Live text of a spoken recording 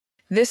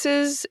This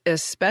is a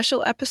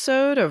special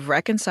episode of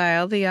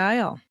Reconcile the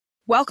Aisle.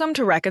 Welcome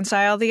to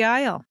Reconcile the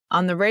Aisle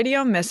on the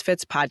Radio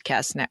Misfits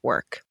Podcast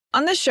Network.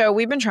 On this show,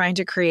 we've been trying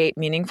to create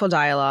meaningful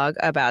dialogue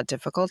about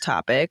difficult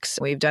topics.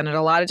 We've done it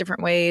a lot of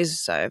different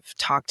ways. I've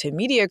talked to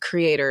media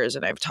creators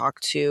and I've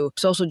talked to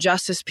social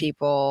justice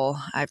people.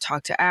 I've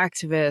talked to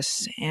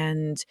activists.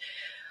 And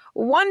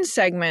one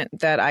segment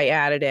that I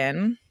added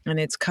in, and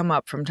it's come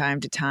up from time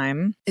to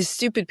time, is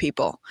stupid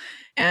people.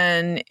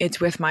 And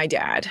it's with my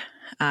dad.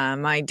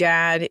 My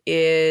dad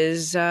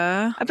is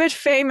a bit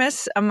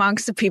famous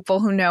amongst the people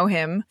who know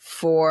him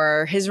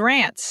for his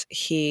rants.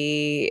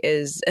 He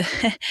is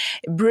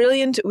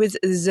brilliant with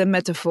the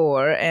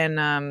metaphor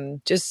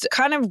and just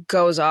kind of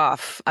goes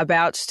off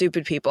about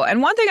stupid people.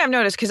 And one thing I've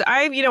noticed, because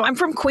I'm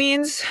from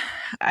Queens.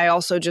 I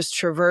also just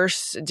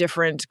traverse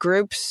different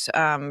groups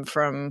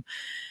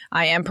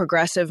I am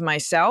progressive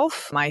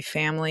myself. My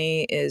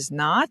family is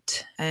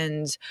not.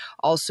 And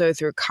also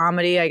through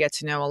comedy, I get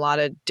to know a lot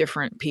of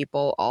different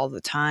people all the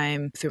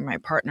time, through my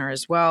partner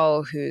as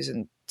well, who's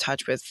in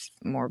touch with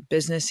more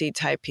businessy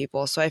type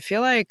people. So I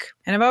feel like,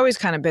 and I've always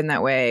kind of been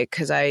that way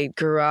because I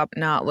grew up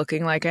not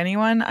looking like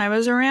anyone I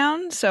was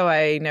around. So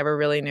I never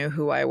really knew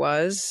who I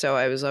was. So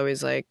I was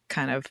always like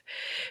kind of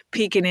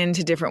peeking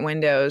into different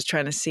windows,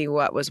 trying to see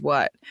what was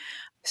what.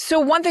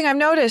 So one thing I've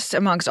noticed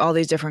amongst all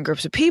these different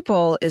groups of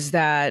people is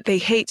that they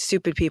hate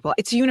stupid people.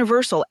 It's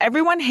universal.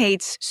 Everyone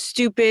hates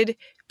stupid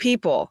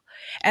people.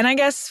 And I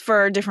guess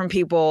for different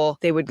people,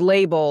 they would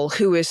label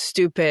who is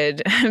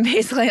stupid.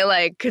 Basically,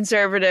 like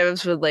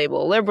conservatives would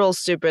label liberals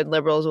stupid,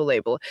 liberals will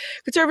label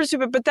conservatives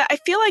stupid. But I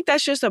feel like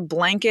that's just a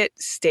blanket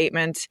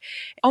statement,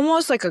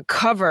 almost like a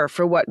cover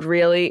for what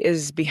really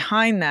is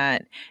behind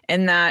that.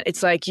 And that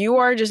it's like you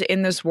are just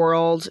in this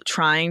world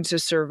trying to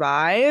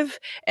survive,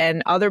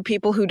 and other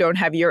people who don't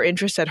have your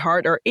interests at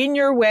heart are in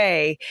your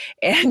way,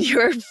 and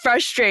you're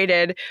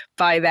frustrated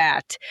by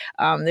that.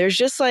 There's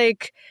just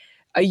like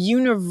a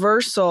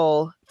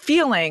universal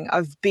feeling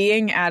of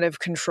being out of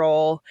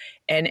control,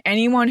 and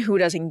anyone who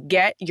doesn't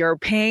get your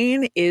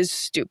pain is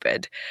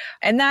stupid.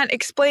 And that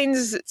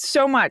explains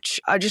so much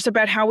just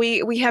about how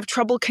we have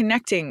trouble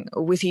connecting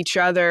with each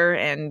other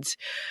and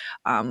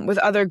with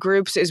other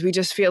groups, is we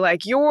just feel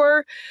like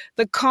you're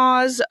the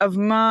cause of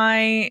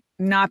my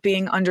not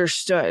being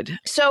understood.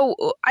 So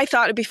I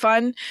thought it'd be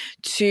fun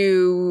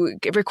to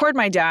record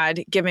my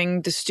dad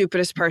giving the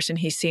stupidest person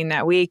he's seen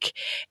that week.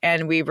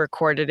 And we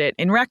recorded it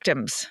in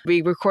rectums.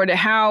 We recorded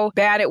how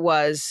bad it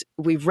was.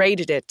 We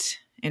rated it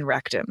in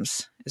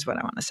rectums, is what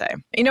I want to say.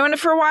 And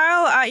for a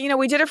while,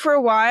 we did it for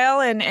a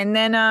while, and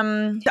then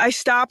I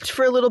stopped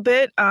for a little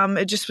bit.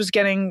 It just was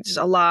getting just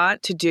a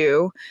lot to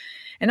do.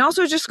 And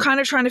also just kind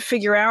of trying to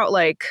figure out,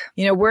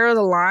 where are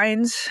the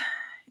lines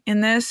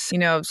in this?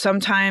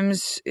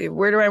 Sometimes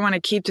where do I want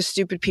to keep the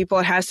stupid people?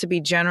 It has to be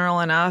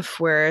general enough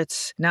where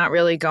it's not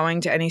really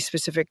going to any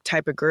specific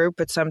type of group,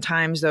 but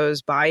sometimes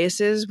those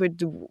biases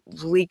would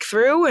leak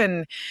through.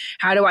 And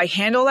how do I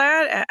handle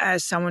that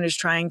as someone who's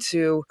trying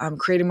to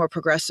create a more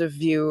progressive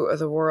view of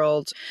the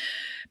world?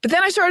 But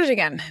then I started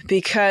again,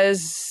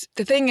 because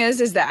the thing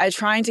is that I'm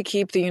trying to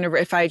keep the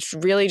universe. If I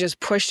really just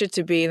pushed it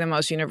to be the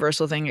most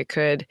universal thing it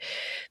could,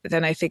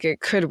 then I think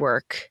it could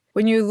work.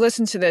 When you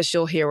listen to this,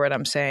 you'll hear what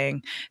I'm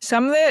saying.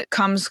 Some of it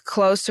comes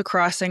close to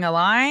crossing a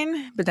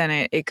line, but then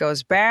it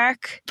goes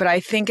back. But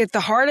I think at the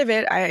heart of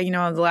it, in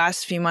the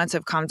last few months,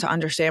 I've come to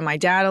understand my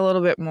dad a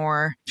little bit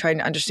more, trying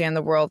to understand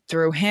the world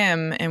through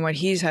him and what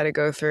he's had to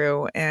go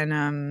through. And,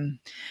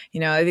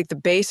 I think the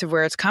base of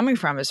where it's coming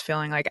from is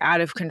feeling like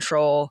out of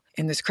control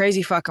in this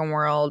crazy fucking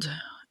world.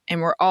 And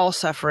we're all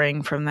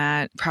suffering from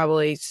that,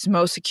 probably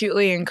most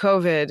acutely in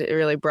COVID. It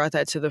really brought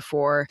that to the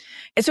fore.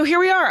 And so here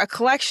we are, a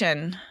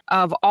collection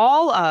of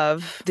all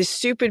of the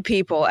stupid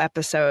people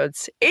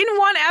episodes in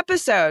one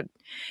episode.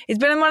 It's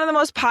been one of the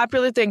most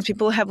popular things.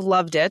 People have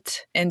loved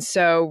it. And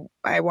so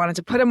I wanted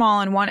to put them all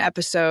in one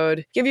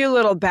episode, give you a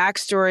little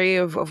backstory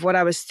of what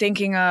I was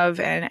thinking of,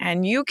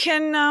 and you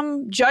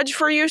can judge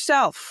for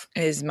yourself.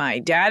 Is my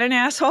dad an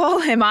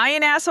asshole? Am I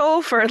an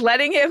asshole for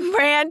letting him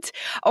rant?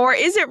 Or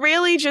is it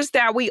really just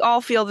that we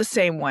all feel the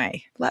same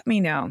way? Let me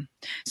know.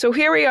 So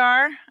here we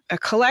are, a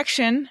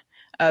collection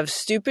of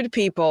stupid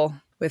people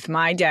with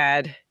my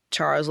dad,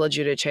 Charles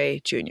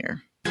LoGiudice Jr.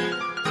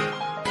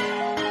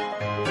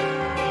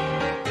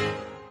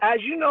 As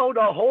you know,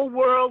 the whole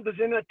world is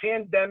in a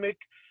pandemic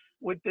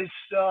with this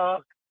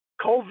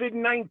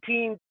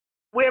COVID-19.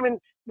 We're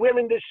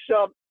in this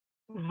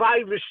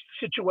virus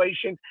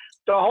situation.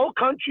 The whole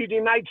country, the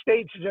United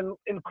States, is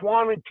in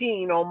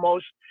quarantine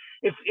almost.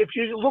 If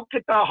you looked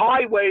at the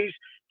highways,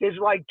 there's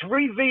like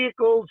 3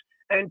 vehicles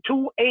and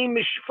 2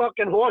 Amish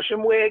fucking horse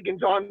and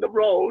wagons on the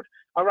road,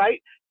 all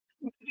right?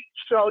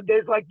 So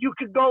there's like, you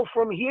could go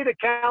from here to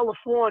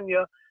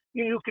California,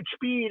 you could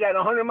speed at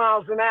 100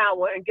 miles an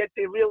hour and get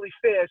there really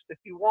fast if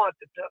you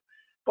wanted to.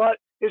 But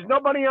there's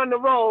nobody on the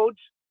roads,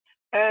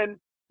 and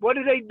what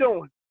are they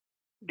doing?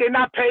 They're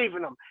not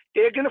paving them.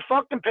 They're going to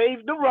fucking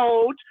pave the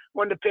roads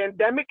when the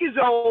pandemic is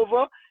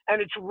over and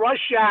it's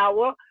rush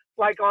hour,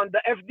 like on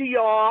the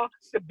FDR,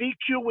 the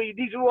BQE.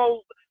 These are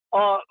all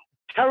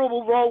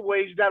terrible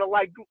roadways that are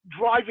like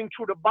driving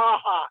through the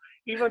Baja,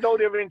 even though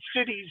they're in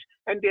cities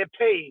and they're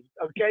paved.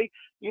 Okay,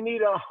 you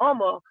need a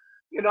Hummer,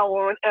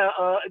 or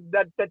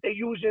that they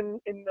use in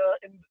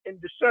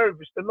the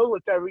service, the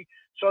military,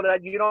 so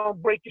that you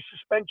don't break your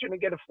suspension and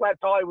get a flat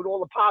tire with all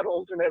the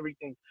potholes and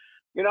everything.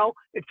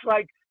 It's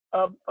like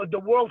the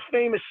world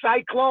famous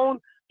cyclone.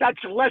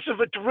 That's less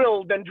of a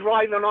thrill than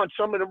driving on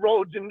some of the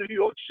roads in New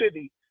York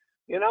City.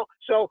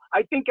 So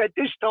I think at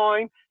this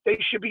time they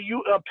should be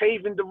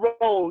paving the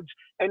roads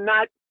and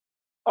not,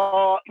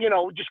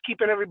 just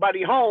keeping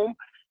everybody home.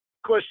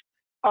 Because,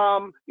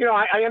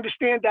 I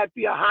understand that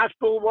the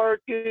hospital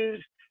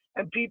workers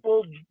and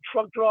people,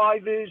 truck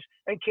drivers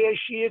and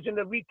cashiers and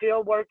the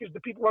retail workers, the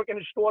people working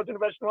in stores and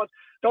restaurants,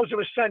 those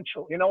are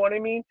essential. You know what I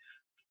mean?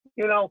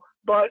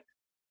 But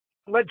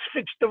let's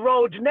fix the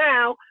roads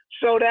now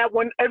so that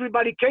when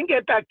everybody can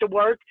get back to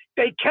work,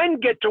 they can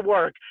get to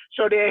work.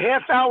 So their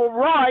half-hour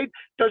ride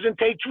doesn't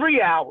take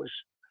 3 hours.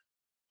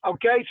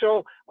 Okay,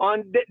 so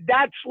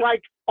that's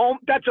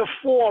that's a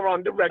 4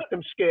 on the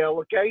rectum scale.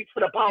 Okay,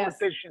 for the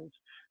politicians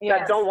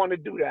that don't want to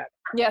do that.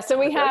 Yeah. So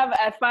we have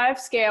at 5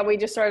 scale. We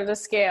just started a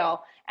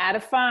scale out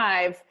of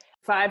 5.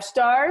 5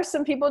 stars.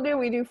 Some people do.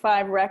 We do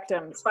 5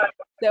 rectums.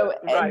 So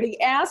the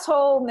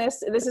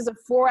assholeness. This is a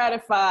 4 out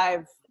of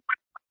 5.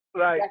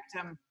 Right.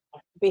 Rectum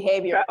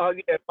behavior.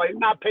 By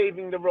not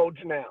paving the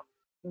roads now.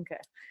 Okay.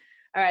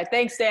 All right.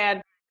 Thanks,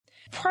 Dan.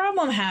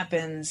 Problem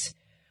happens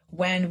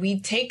when we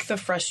take the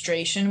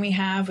frustration we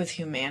have with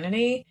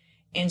humanity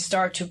and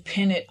start to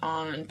pin it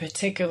on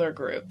particular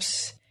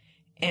groups.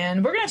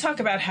 And we're going to talk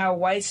about how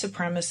white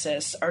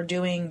supremacists are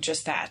doing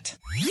just that.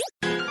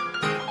 I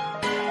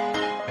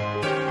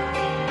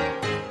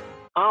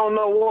don't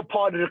know what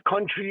part of the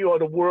country or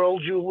the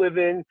world you live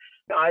in.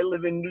 I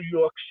live in New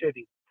York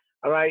City.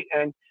 All right.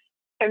 And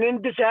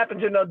then this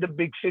happens in other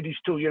big cities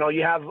too.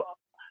 You have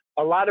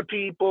a lot of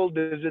people.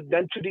 There's a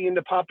density in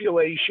the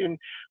population.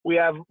 We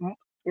have,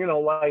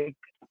 like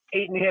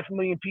 8.5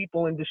 million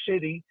people in the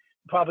city.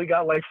 Probably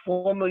got like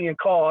 4 million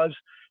cars.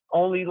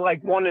 Only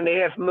like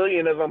 1.5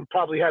 million of them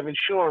probably have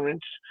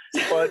insurance.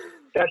 But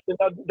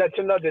that's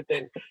another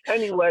thing.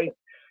 Anyway,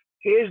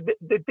 here's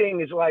the thing: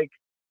 is like,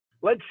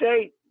 let's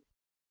say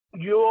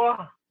you're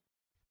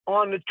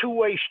on a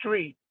 2-way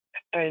street.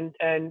 And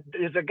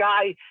there's a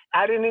guy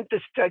at an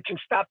intersection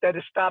stopped at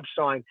a stop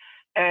sign,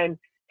 and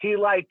he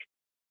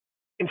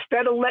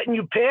instead of letting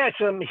you pass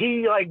him,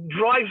 he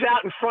drives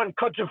out in front,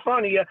 cuts in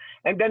front of you,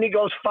 and then he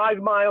goes 5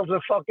 miles a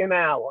fucking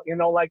hour,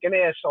 like an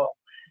asshole,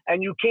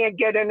 and you can't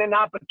get in an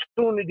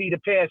opportunity to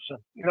pass him.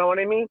 You know what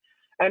I mean?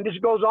 And this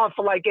goes on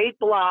for 8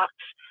 blocks,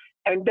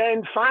 and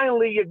then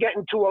finally you get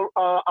into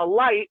a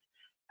light,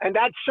 and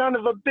that son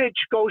of a bitch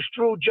goes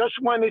through just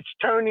when it's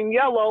turning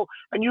yellow,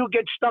 and you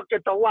get stuck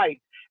at the light.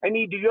 And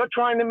either you're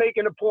trying to make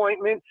an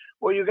appointment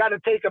or you got to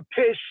take a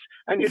piss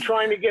and you're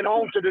trying to get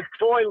home to the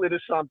toilet or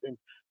something.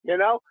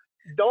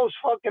 Those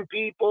fucking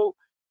people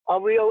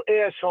are real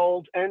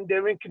assholes and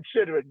they're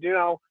inconsiderate. If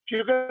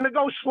you're going to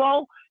go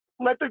slow,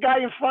 let the guy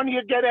in front of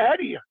you get ahead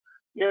of you.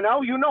 You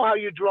know how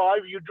you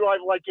drive. You drive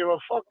like you're a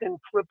fucking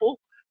cripple.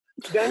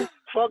 Then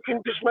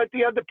fucking just let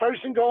the other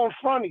person go in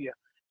front of you.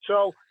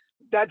 So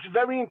that's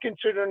very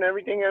inconsiderate and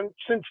everything. And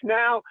since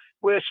now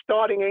we're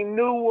starting a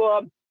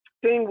new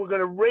thing, we're going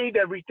to rate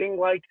everything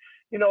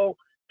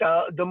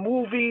the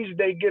movies,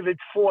 they give it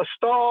 4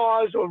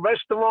 stars, or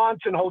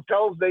restaurants and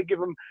hotels, they give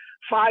them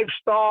 5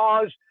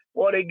 stars,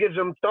 or they give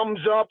them thumbs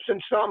ups and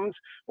somethings.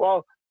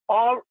 Well,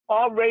 our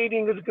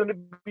rating is going to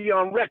be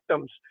on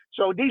rectums.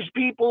 So these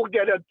people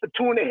get a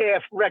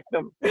 2.5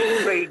 rectum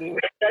rating.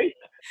 Okay,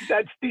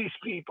 that's these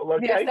people.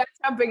 Okay, yes, that's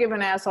how big of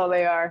an asshole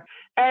they are.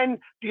 And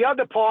the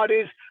other part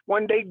is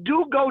when they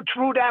do go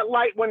through that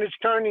light when it's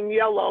turning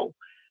yellow,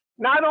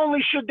 not only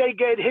should they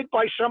get hit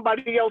by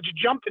somebody else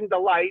jumping the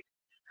light,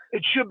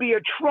 it should be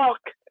a truck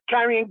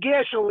carrying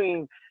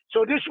gasoline.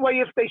 So this way,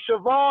 if they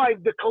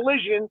survive the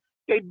collision,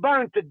 they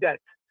burn to death.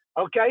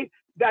 Okay?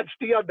 That's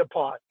the other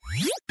part.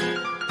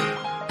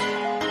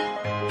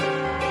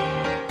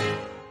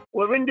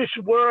 We're in this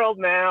world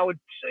now.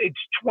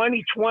 It's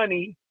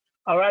 2020.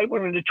 All right?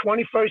 We're in the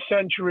 21st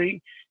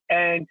century,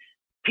 and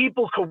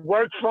people could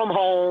work from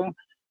home.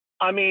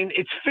 I mean,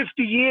 it's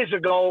 51 years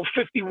ago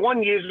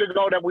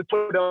that we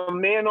put a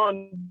man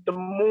on the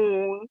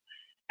moon.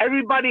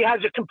 Everybody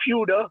has a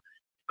computer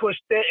because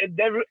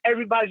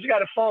everybody's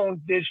got a phone.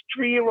 There's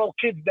 3-year-old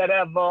kids that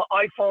have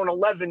iPhone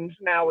 11s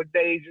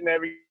nowadays and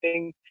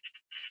everything.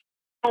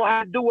 They know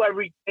how to do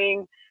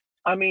everything.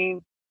 I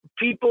mean,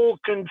 people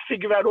can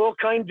figure out all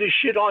kinds of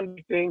shit on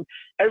everything.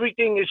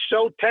 Everything is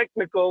so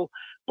technical,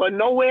 but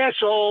no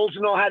assholes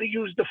know how to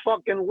use the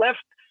fucking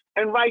left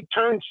and right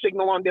turn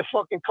signal on their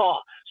fucking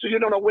car. So you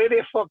don't know where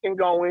they're fucking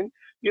going.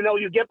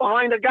 You get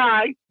behind a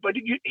guy, but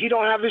he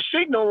don't have his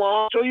signal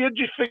on, so you're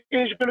just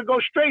thinking he's going to go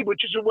straight,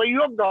 which is the way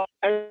you're going.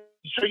 And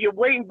so you're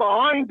waiting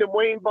behind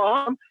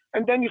him,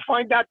 and then you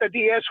find out that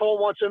the asshole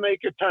wants to make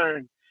a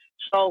turn.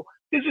 So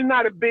This is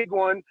not a big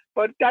one,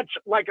 but that's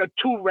like a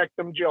 2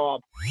 rectum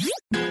job.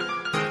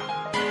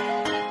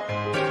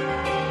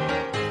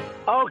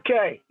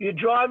 Okay, you're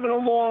driving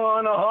along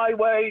on a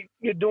highway.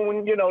 You're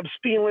doing, the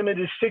speed limit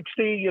is 60.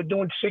 You're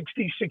doing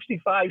 60,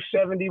 65,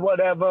 70,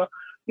 whatever.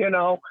 You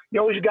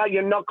always got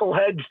your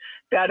knuckleheads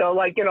that are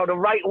like, the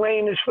right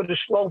lane is for the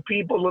slow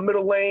people. The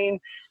middle lane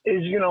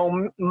is,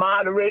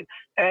 moderate.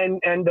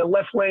 And the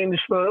left lane is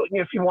for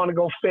if you want to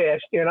go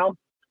fast,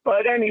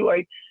 But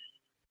anyway,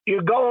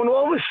 you're going,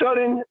 all of a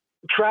sudden,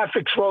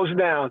 traffic slows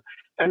down.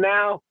 And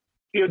now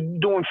you're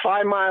doing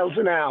 5 miles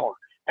an hour.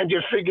 And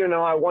you're figuring,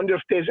 I wonder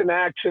if there's an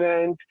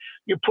accident.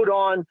 You put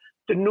on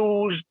the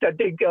news that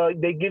they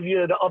give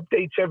you the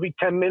updates every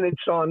 10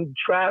 minutes on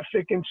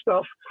traffic and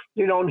stuff.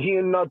 You don't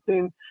hear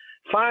nothing.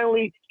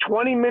 Finally,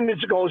 20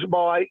 minutes goes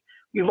by.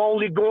 You've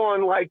only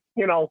gone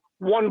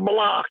 1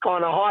 block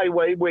on a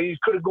highway where you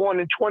could have gone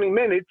in 20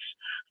 minutes.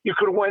 You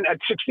could have went at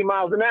 60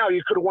 miles an hour.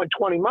 You could have went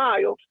 20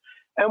 miles.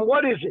 And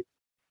what is it?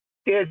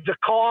 There's a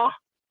car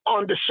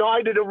on the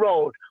side of the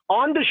road,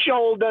 on the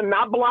shoulder,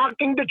 not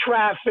blocking the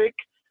traffic.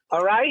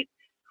 All right?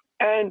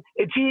 And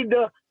it's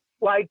either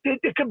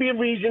it could be a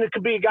reason. It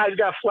could be a guy's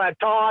got a flat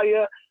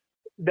tire.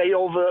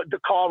 The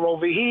car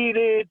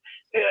overheated.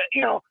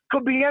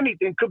 Could be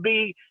anything. Could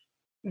be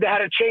they had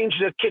to change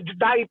the kid's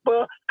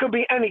diaper. Could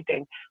be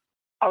anything.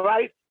 All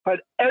right? But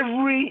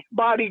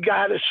everybody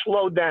got to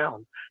slow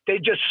down. They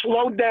just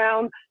slow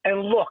down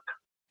and look.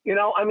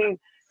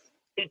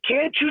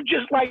 Can't you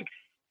just make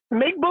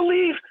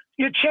believe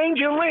you change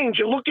your lanes?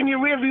 You look in your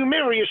rearview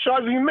mirror, your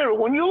side view mirror.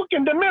 When you look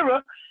in the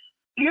mirror,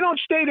 you don't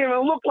stay there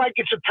and look like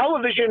it's a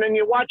television and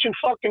you're watching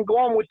fucking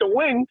Gone with the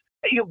Wind.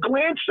 You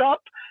glance up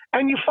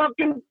and you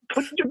fucking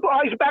put your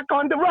eyes back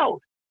on the road.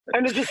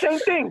 And it's the same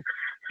thing.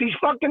 These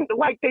fucking,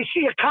 they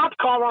see a cop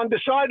car on the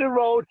side of the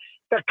road.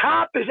 The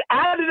cop is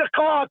out of the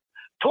car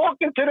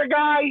talking to the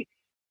guy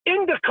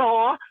in the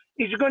car.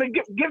 He's going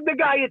to give the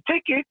guy a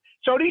ticket.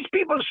 So these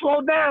people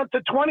slow down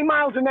to 20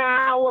 miles an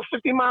hour,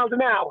 50 miles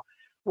an hour.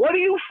 What do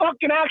you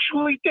fucking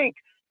actually think?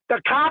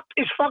 The cop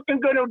is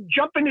fucking going to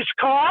jump in his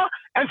car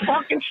and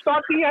fucking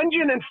start the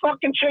engine and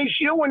fucking chase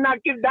you and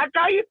not give that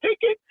guy a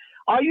ticket?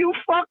 Are you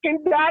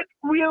fucking that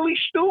really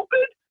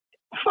stupid?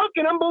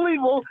 Fucking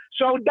unbelievable.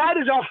 So that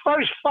is our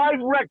first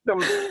 5 rectum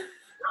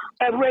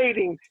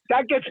rating.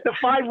 That gets the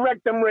 5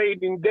 rectum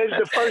rating. There's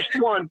the first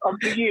one of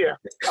the year.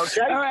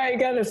 Okay? All right,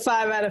 got a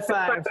 5 out of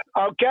 5.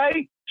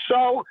 Okay?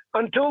 So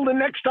until the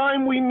next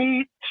time we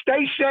meet,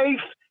 stay safe.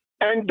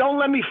 And don't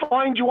let me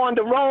find you on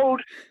the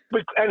road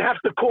and have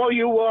to call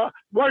you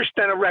worse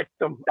than a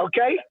rectum,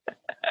 okay?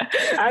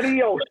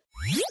 Adios.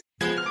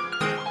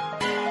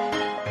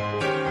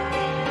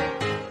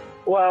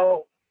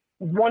 Well,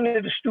 one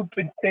of the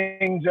stupid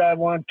things I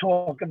want to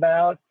talk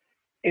about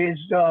is,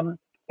 the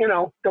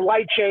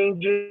light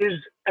changes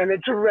and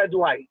it's a red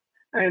light.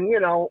 And,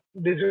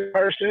 there's a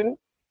person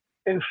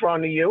in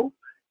front of you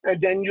and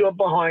then you're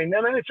behind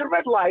them and it's a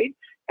red light.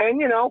 And,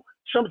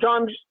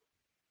 sometimes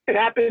it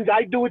happens.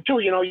 I do it too.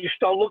 You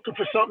start looking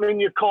for something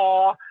in your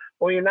car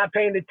or you're not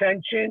paying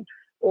attention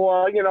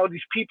or,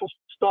 these people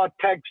start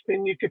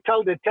texting. You could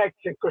tell they're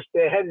texting because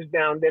their head is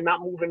down. They're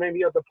not moving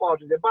any other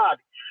parts of their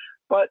body.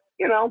 But,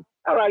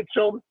 all right.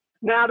 So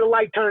now the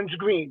light turns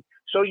green.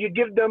 So you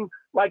give them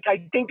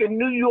I think a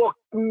New York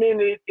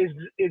minute is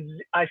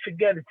I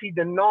forget, it's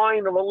either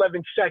 9 or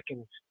 11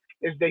 seconds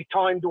is they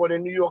timed what a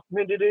New York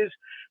minute is.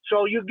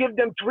 So you give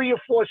them 3 or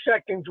 4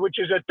 seconds, which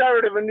is a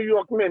third of a New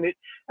York minute,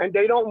 and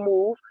they don't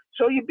move.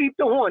 So you beep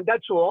the horn,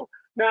 that's all.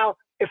 Now,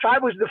 if I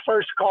was the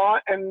first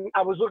car and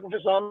I was looking for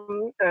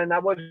something and I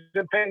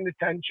wasn't paying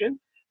attention,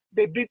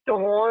 they beep the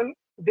horn,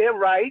 they're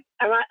right,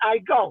 and I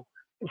go.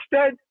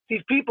 Instead,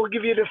 these people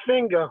give you the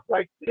finger,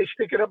 they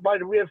stick it up by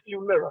the rear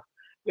view mirror.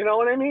 You know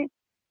what I mean?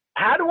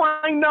 How do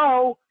I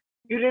know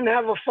you didn't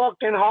have a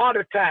fucking heart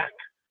attack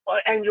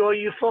or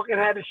you fucking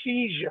had a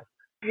seizure?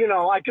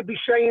 I could be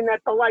saying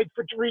at the light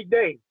for 3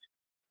 days.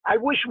 I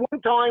wish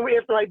one time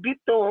after I beat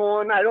the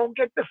horn, I don't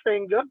get the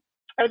finger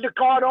and the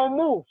car don't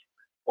move.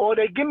 Or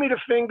they give me the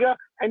finger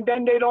and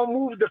then they don't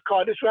move the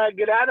car. This way I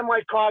get out of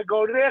my car,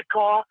 go to their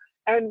car,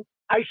 and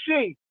I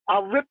see.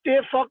 I'll rip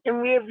their fucking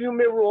rear view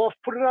mirror off,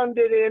 put it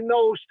under their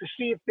nose to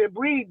see if they're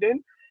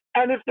breathing.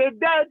 And if they're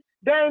dead,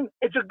 then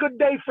it's a good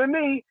day for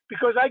me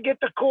because I get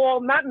the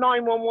call, not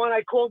 911,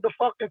 I called the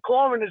fucking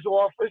coroner's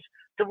office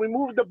to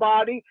remove the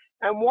body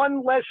and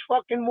one less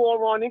fucking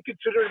moron,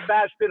 inconsiderate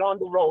bastard on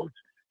the roads.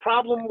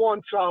 Problem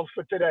 1 solved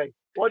for today.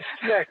 What's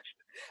next?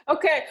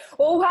 Okay,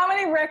 well, how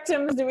many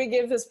rectums do we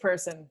give this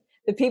person?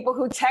 The people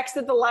who text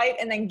at the light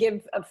and then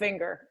give a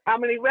finger. How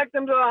many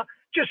rectums are?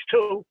 Just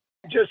 2.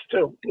 Just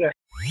 2, yeah.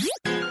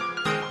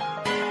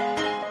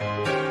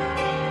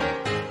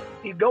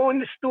 You go in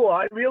the store,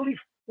 I really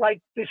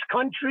like this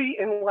country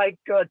in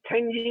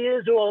 10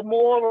 years or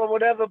more or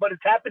whatever, but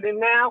it's happening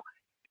now.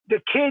 The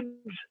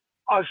kids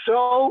are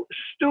so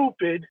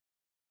stupid.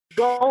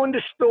 Go in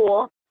the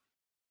store,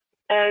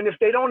 and if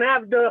they don't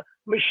have the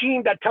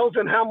machine that tells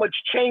them how much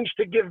change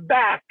to give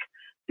back,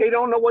 they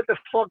don't know what the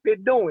fuck they're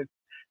doing.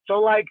 So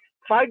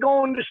If I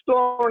go in the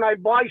store and I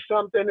buy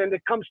something and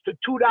it comes to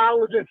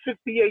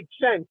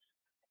 $2.58,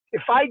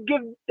 if I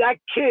give that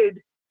kid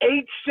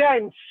 8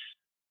 cents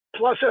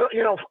plus a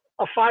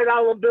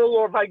 $5 bill,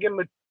 or if I give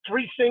him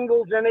 3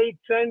 singles and 8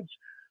 cents,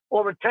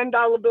 or a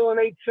 $10 bill and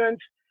 8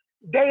 cents,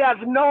 they have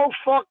no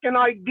fucking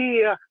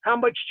idea how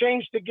much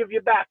change to give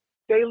you back.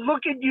 They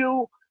look at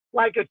you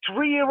like a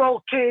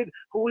 3-year-old kid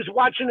who was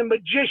watching a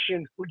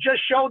magician who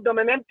just showed them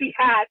an empty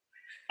hat,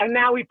 and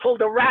now he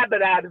pulled a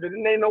rabbit out of it,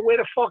 and they know where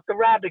the fuck the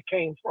rabbit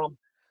came from.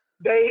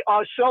 They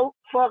are so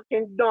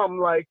fucking dumb.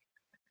 Like,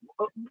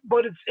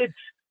 but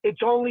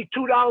it's only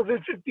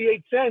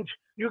 $2.58.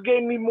 You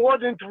gave me more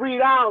than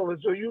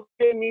 $3, or you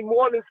gave me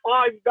more than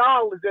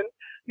 $5, and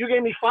you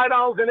gave me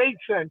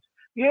 $5.08.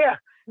 Yeah,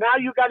 now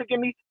you got to give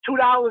me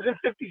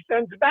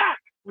 $2.50 back.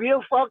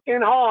 Real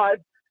fucking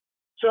hard.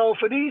 So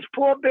for these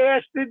poor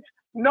bastards,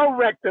 no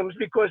rectums,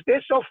 because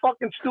they're so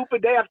fucking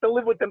stupid they have to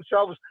live with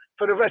themselves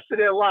for the rest of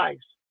their lives.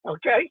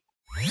 Okay?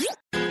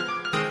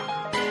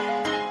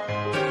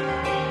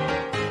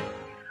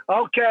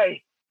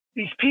 Okay.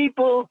 These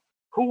people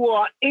who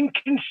are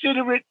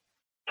inconsiderate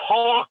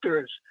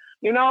parkers,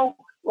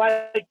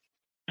 like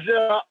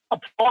a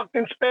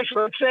parking space,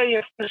 let's say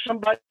if there's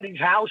somebody's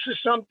house or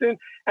something,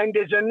 and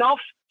there's enough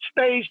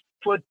space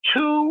for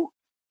 2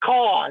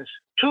 cars,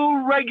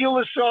 2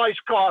 regular sized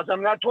cars.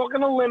 I'm not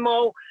talking a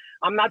limo.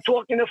 I'm not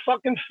talking a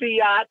fucking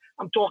Fiat.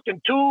 I'm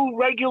talking 2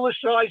 regular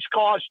sized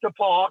cars to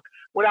park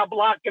without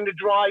blocking the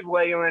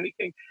driveway or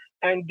anything.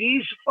 And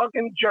these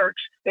fucking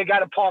jerks, they got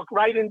to park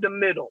right in the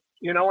middle.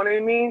 You know what I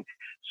mean?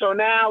 So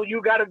now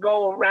you got to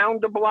go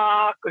around the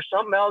block or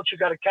something else. You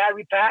got to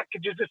carry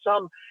packages or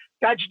something.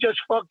 That's just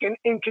fucking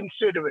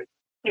inconsiderate,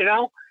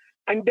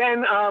 And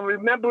then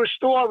remember a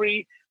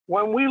story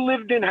when we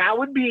lived in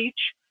Howard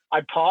Beach.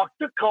 I parked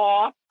the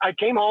car. I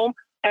came home,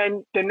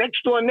 and the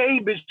next door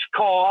neighbor's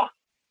car,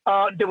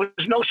 there was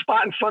no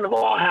spot in front of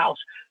our house.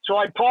 So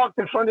I parked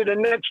in front of the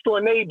next door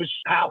neighbor's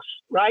house,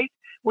 right?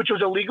 Which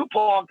was a legal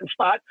parking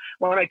spot.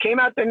 When I came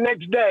out the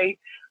next day,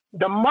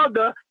 the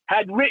mother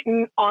had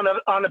written on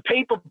a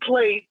paper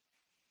plate,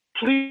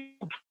 "Please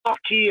park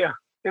here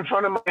in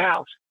front of my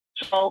house."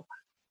 So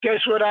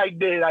guess what I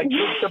did? I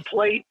took the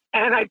plate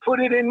and I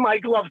put it in my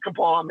glove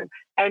compartment.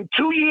 And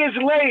 2 years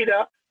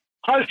later,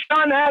 her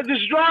son has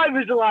his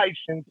driver's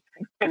license,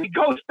 and he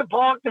goes to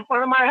park in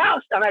front of my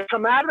house. And I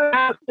come out of the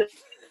house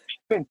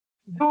and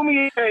do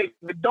me a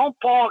favor, don't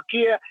park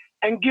here,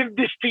 and give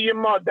this to your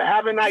mother.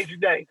 Have a nice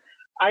day.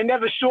 I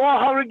never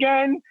saw her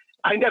again.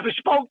 I never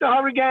spoke to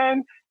her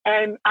again.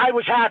 And I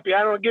was happy.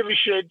 I don't give a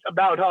shit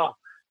about her,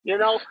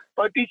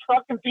 But these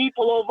fucking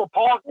people over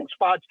parking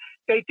spots,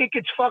 they think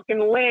it's fucking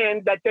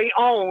land that they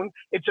own.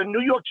 It's a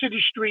New York City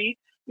street.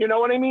 You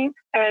know what I mean?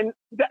 And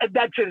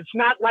that's it. It's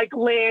not like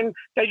land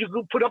that you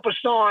could put up a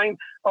sign,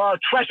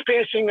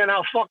 trespassing and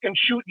I'll fucking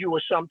shoot you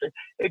or something.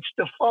 It's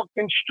the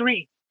fucking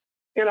street.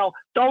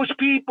 Those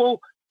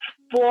people,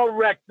 4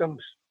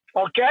 rectums.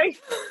 Okay?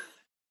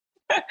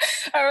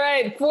 All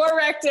right. 4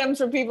 rectums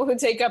for people who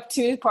take up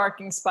 2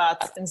 parking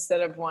spots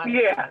instead of 1.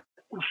 Yeah.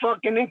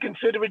 Fucking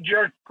inconsiderate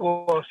jerk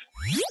offs.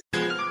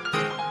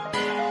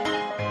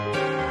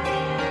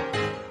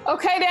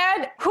 Okay,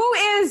 Dad. Who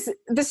is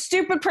the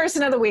stupid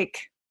person of the week?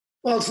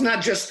 Well, it's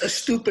not just a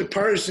stupid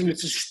person.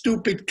 It's a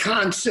stupid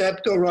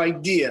concept or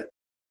idea.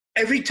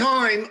 Every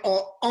time,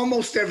 or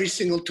almost every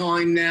single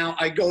time now,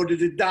 I go to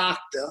the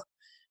doctor,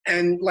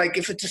 and like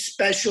if it's a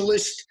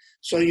specialist,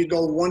 so you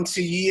go once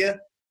a year,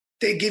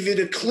 they give you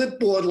the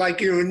clipboard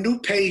like you're a new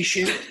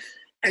patient,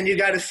 and you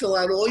got to fill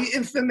out all your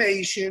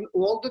information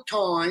all the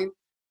time.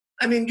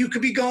 I mean, you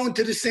could be going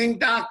to the same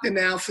doctor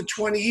now for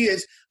 20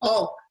 years.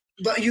 Oh,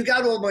 but you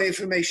got all my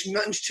information.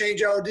 Nothing's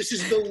changed. Oh, this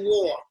is the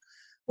law.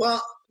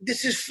 Well,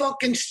 this is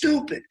fucking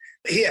stupid.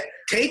 Here,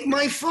 take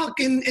my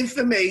fucking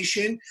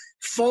information,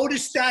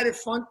 photostat it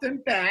front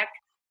and back,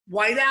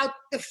 white out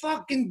the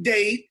fucking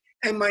date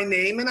and my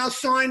name, and I'll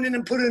sign in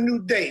and put a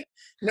new date.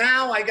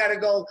 Now I got to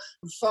go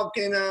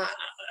fucking,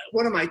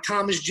 what am I,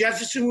 Thomas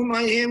Jefferson with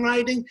my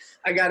handwriting?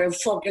 I got to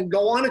fucking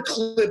go on a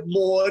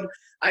clipboard.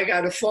 I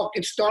got to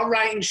fucking start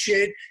writing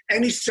shit,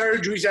 any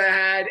surgeries I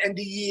had and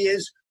the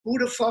years. Who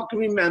the fuck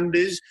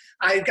remembers?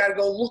 I got to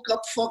go look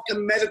up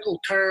fucking medical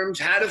terms,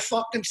 how to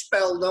fucking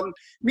spell them.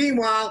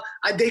 Meanwhile,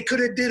 they could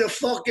have did a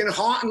fucking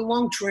heart and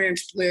lung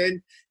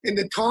transplant. In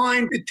the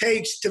time it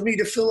takes to me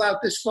to fill out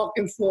this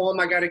fucking form,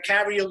 I got to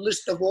carry a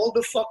list of all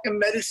the fucking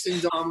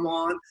medicines I'm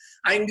on.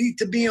 I need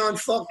to be on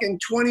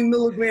fucking 20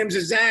 milligrams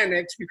of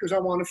Xanax because I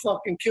want to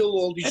fucking kill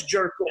all these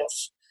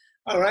jerk-offs.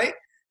 All right?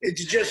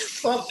 It's just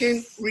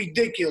fucking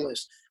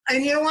ridiculous.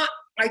 And you know what?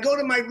 I go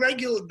to my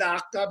regular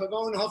doctor. I've been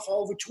going to her for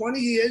over 20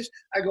 years.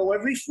 I go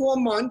every 4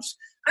 months.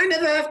 I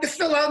never have to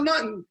fill out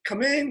nothing.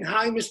 Come in.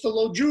 Hi, Mr.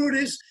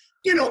 Lojudis.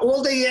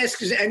 All they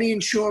ask is any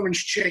insurance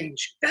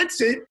change.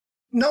 That's it.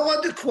 No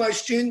other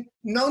question.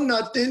 No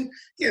nothing.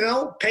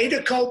 Pay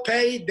the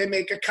copay. They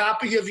make a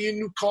copy of your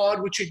new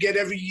card, which you get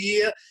every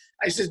year.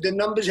 I said, the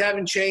numbers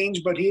haven't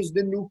changed, but here's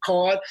the new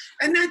card.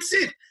 And that's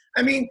it.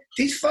 I mean,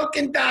 these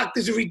fucking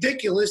doctors are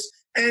ridiculous.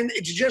 And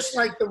it's just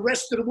like the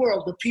rest of the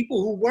world. The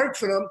people who work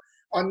for them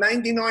are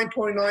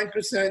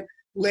 99.9%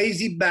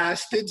 lazy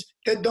bastards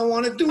that don't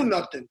want to do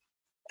nothing.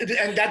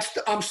 And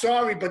I'm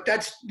sorry, but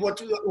that's what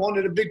one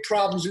of the big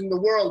problems in the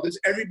world is.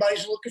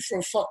 Everybody's looking for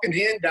a fucking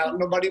handout.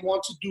 Nobody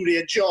wants to do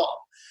their job.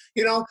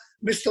 You know,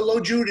 Mr. Low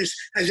Judas,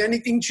 has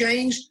anything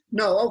changed?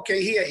 No.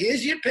 Okay,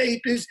 here's your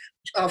papers.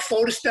 I'll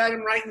photostat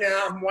them right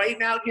now. I'm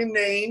writing out your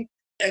name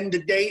and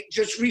the date.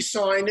 Just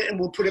re-sign it and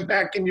we'll put it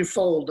back in your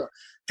folder.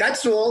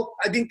 That's all.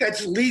 I think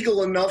that's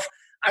legal enough.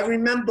 I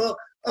remember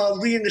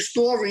reading the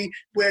story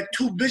where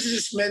two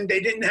businessmen, they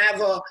didn't have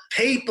a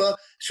paper,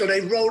 so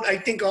they wrote, I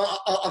think,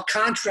 a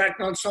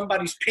contract on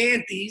somebody's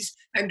panties,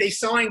 and they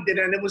signed it,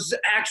 and it was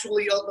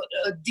actually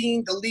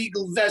deemed a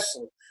legal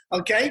vessel,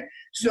 okay?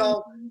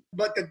 So,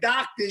 but the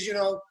doctors, you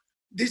know,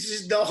 this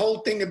is the whole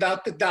thing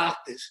about the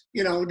doctors.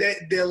 You know,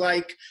 they're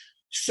like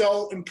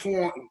so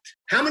important.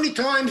 How many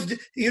times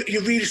you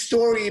read a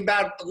story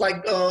about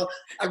like a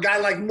guy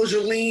like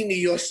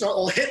Mussolini or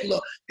Hitler?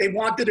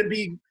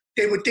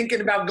 They were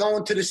thinking about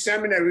going to the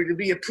seminary to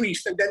be a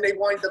priest, and then they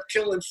wind up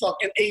killing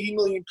fucking 80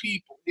 million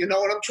people. You know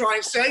what I'm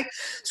trying to say?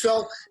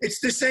 So it's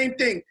the same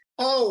thing.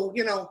 Oh,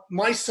 you know,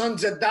 my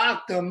son's a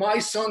doctor, my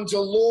son's a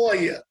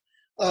lawyer.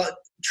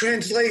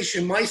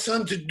 Translation, my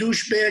son's a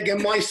douchebag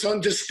and my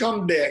son's a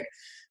scumbag.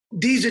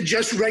 These are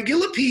just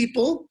regular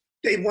people.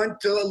 They went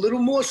to a little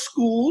more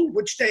school,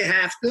 which they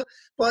have to.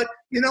 But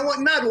you know what?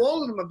 Not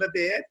all of them are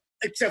bad,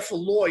 except for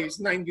lawyers,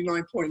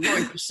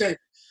 99.9%.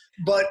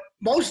 But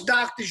most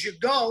doctors you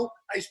go,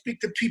 I speak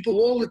to people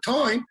all the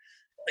time,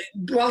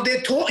 while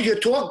you talk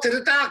to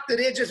the doctor,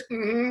 they're just,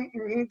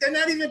 they're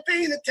not even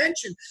paying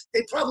attention.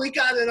 They probably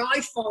got an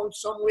iPhone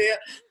somewhere,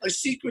 a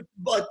secret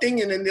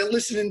thing, and then they're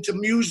listening to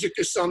music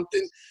or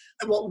something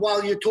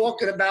while you're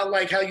talking about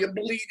like how you're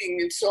bleeding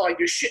inside,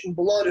 you're shitting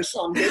blood or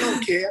something. They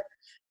don't care.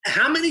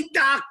 How many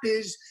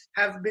doctors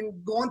have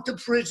been gone to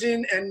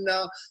prison and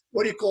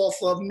for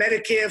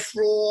Medicare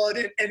fraud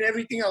and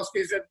everything else?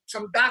 There's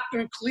some doctor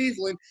in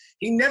Cleveland.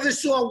 He never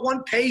saw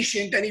one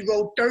patient, and he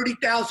wrote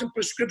 30,000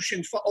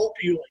 prescriptions for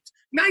opioids.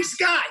 Nice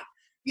guy.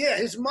 Yeah,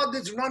 his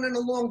mother's running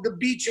along the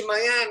beach in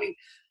Miami.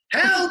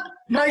 Help!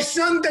 My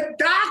son, the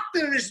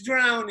doctor, is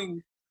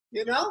drowning.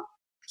 You know?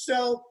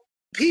 So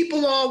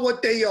people are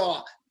what they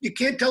are. You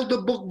can't tell the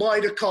book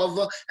by the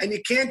cover, and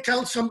you can't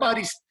tell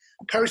somebody's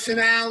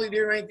personality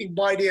or anything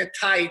by their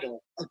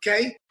title,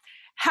 okay?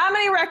 How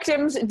many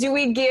rectums do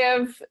we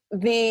give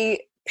the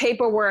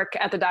paperwork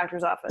at the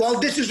doctor's office? Well,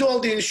 this is all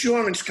the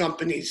insurance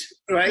companies,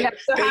 right? Yeah,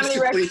 so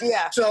basically. How many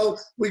yeah. So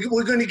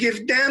we're going to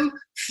give them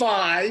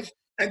 5,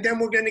 and then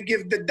we're going to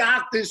give the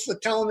doctors for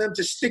telling them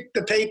to stick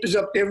the papers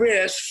up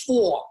their ass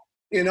 4.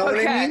 You know what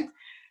I mean?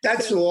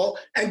 That's all.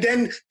 And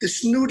then the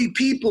snooty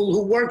people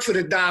who work for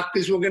the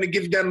doctors, we're going to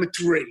give them a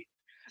 3.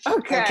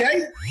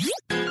 Okay?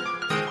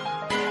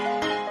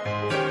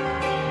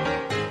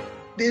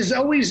 There's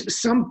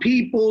always some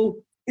people,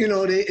 you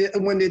know,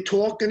 when they're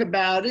talking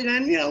about it,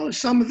 and, you know,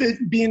 some of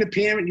it, being a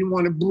parent, you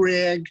want to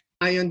brag.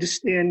 I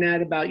understand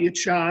that about your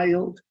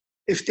child,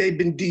 if they've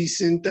been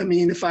decent. I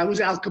mean, if I was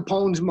Al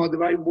Capone's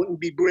mother, I wouldn't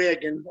be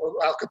bragging, or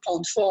Al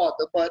Capone's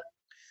father. But,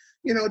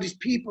 you know, these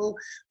people,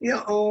 you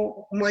know,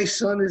 oh, my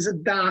son is a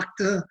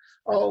doctor.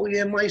 Oh,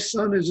 yeah, my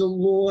son is a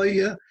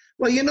lawyer.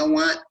 Well, you know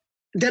what?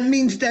 That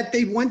means that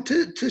they went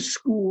to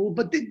school,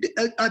 but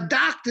a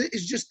doctor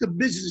is just a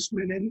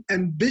businessman,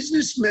 and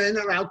businessmen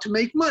are out to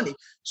make money.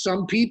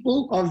 Some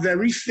people are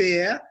very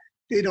fair.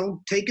 They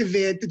don't take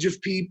advantage of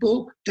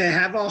people. They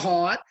have a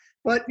heart.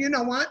 But you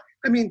know what?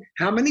 I mean,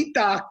 how many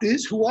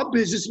doctors who are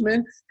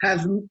businessmen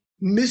have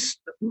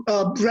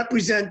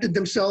misrepresented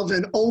themselves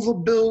and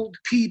overbilled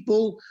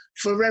people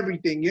for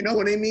everything? You know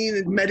what I mean?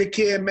 And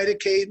Medicare,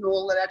 Medicaid, and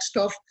all of that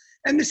stuff.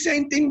 And the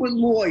same thing with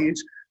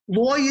lawyers.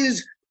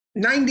 Lawyers,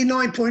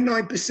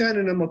 99.9%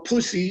 of them are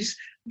pussies,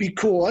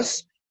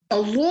 because a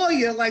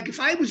lawyer, like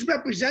if I was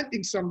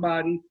representing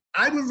somebody,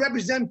 I would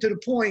represent to the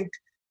point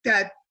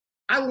that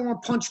I would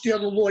want to punch the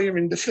other lawyer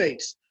in the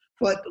face.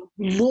 But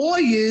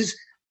lawyers,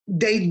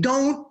 they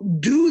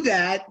don't do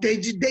that.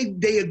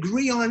 They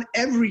agree on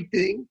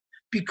everything,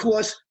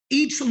 because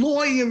each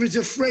lawyer is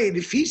afraid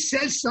if he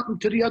says something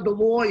to the other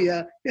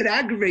lawyer that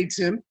aggravates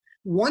him,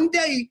 one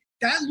day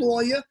that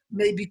lawyer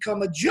may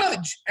become a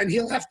judge, and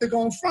he'll have to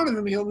go in front of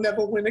him. He'll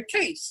never win a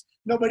case.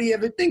 Nobody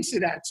ever thinks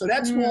of that. So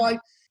that's why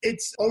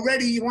it's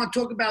already, you want to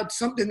talk about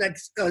something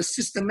that's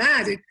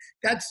systematic.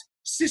 That's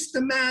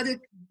systematic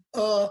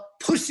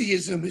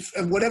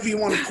pussyism, whatever you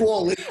want to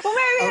call it.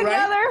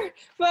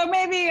 Well,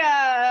 maybe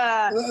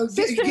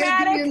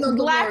systematic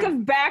lack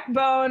of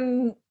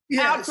backbone,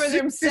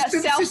 altruism,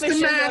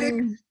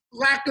 selfishism.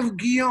 Lack of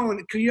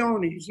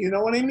guiones, you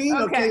know what I mean?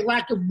 Okay,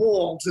 lack of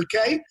balls,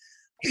 okay?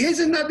 Here's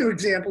another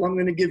example I'm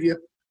going to give you.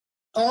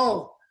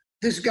 Oh,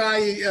 this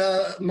guy,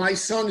 my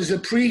son is a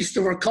priest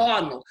or a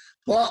cardinal.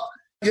 Well,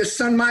 your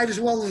son might as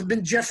well have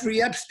been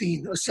Jeffrey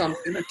Epstein or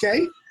something,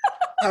 okay?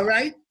 All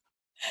right?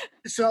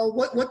 So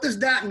what does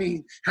that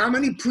mean? How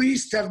many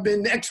priests have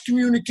been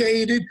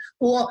excommunicated,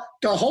 or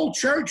the whole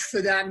church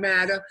for that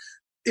matter,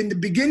 in the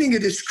beginning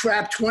of this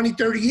crap 20,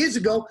 30 years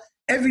ago,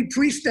 every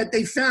priest that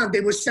they found,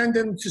 they were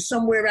sending them to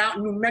somewhere out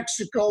in New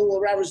Mexico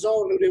or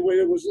Arizona where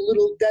there was a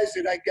little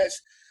desert,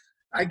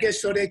 I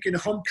guess so they can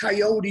hunt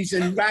coyotes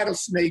and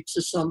rattlesnakes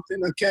or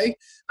something, okay?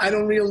 I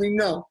don't really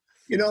know,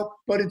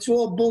 but it's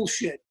all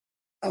bullshit,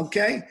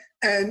 okay?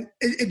 And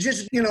it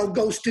just,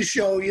 goes to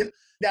show you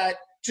that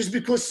just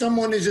because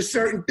someone is a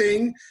certain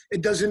thing,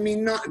 it doesn't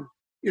mean nothing.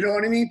 You know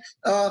what I mean?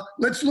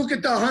 Let's look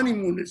at the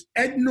honeymooners.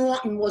 Ed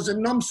Norton was a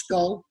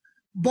numbskull,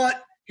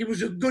 but he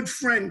was a good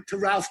friend to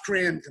Ralph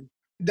Cramden.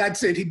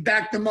 That's it. He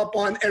backed him up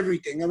on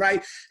everything, all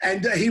right?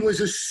 And he was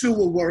a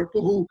sewer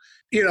worker who,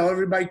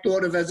 everybody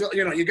thought of as,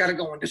 you got to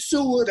go in the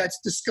sewer. That's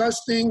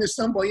disgusting. There's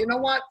somebody, you know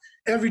what?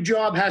 Every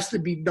job has to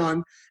be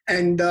done.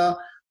 And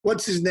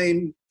what's his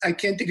name? I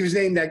can't think of his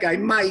name, that guy,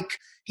 Mike.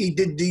 He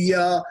did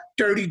the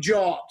dirty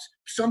jobs.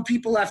 Some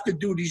people have to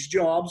do these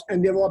jobs,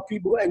 and there are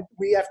people, and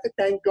we have to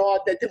thank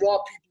God that there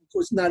are people,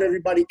 because not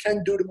everybody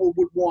can do them or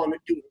would want to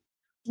do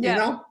them.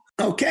 Yeah.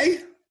 Okay?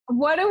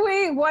 What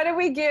do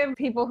we give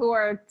people who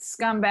are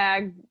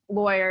scumbag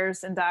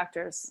lawyers and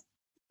doctors?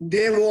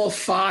 They're all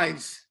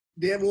fives.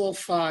 They're all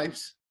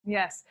fives.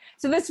 Yes.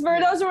 So for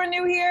those who are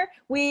new here,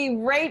 we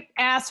rate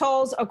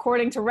assholes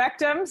according to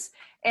rectums.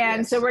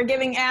 And so we're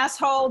giving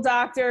asshole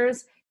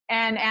doctors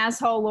and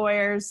asshole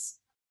lawyers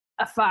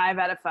a 5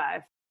 out of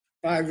 5.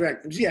 5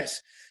 rectums,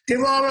 yes.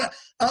 There are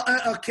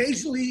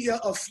occasionally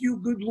a few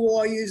good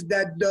lawyers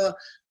that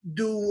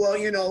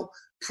do,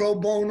 pro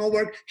bono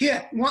work.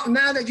 Here,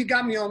 now that you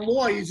got me on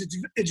lawyers,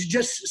 it's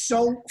just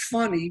so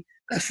funny,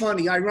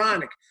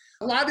 ironic.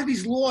 A lot of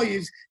these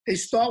lawyers, they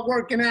start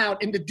working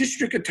out in the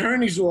district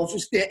attorney's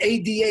office, they're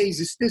ADAs,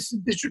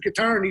 assistant district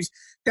attorneys,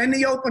 then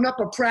they open up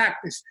a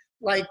practice.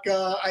 Like,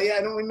 I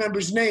don't remember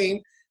his name,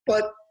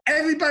 but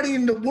everybody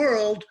in the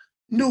world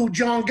knew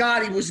John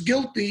Gotti was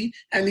guilty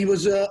and he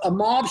was a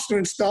mobster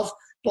and stuff,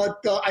 but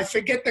I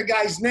forget the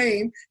guy's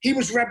name. He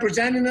was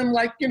representing him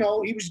like, he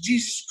was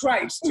Jesus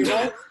Christ,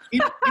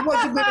 He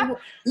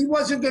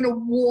wasn't gonna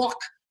walk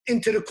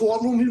into the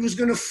courtroom. He was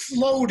gonna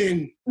float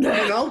in,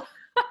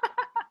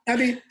 I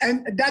mean,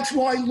 and that's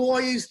why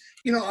lawyers,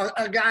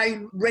 a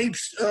guy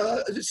rapes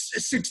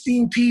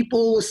 16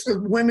 people,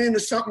 women or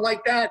something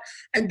like that,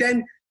 and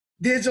then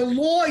there's a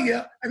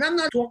lawyer, and I'm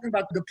not talking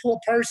about the poor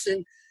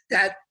person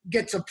that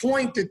gets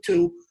appointed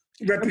to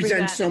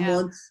represent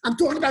someone. Yeah. I'm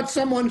talking about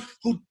someone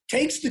who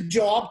takes the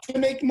job to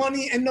make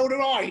money and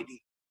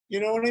notoriety. You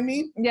know what I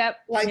mean? Yep.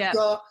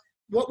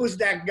 What was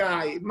that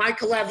guy?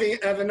 Michael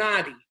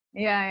Avenatti.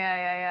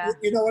 Yeah.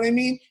 You know what I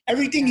mean?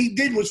 Everything he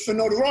did was for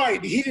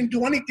notoriety. He didn't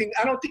do anything.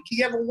 I don't think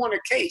he ever won a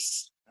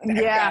case.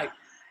 Yeah.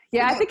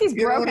 Yeah, I think he's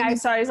broke. I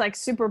saw he's like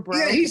super broke.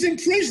 Yeah, he's in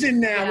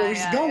prison now where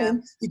he's going.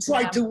 Yeah. He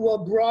tried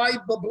to bribe,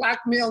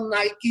 blackmail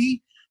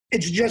Nike.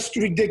 It's just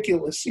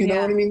ridiculous. You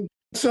know what I mean?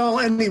 So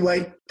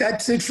anyway,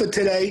 that's it for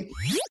today.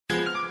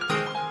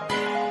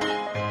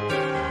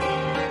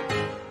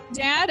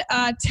 Dad,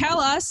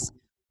 tell us,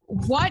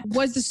 what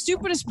was the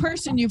stupidest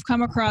person you've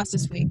come across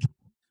this week?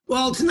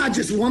 Well, it's not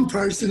just one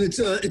person. It's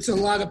a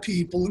lot of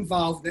people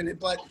involved in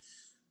it. But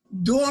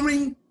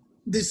during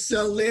this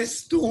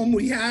last storm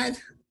we had,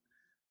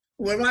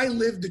 where I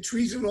live, the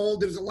trees are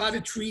old. There's a lot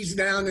of trees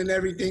down and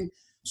everything.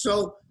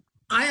 So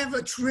I have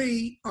a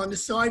tree on the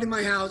side of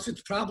my house.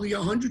 It's probably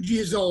 100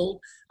 years old.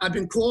 I've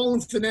been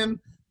calling for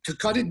them to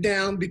cut it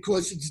down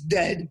because it's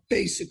dead,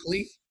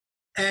 basically.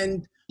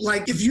 And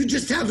like, if you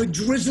just have a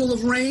drizzle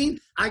of rain,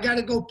 I got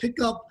to go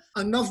pick up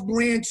enough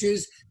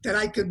branches that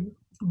I could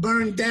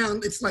burn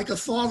down. It's like a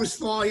forest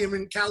fire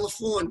in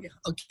California,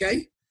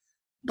 okay?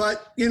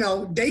 But,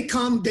 they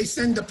come, they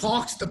send the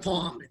Parks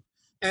Department.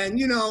 And,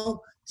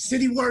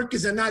 city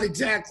workers are not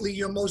exactly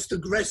your most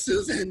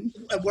aggressive and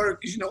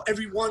workers.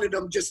 Every one of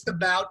them just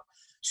about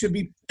should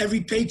be,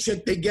 every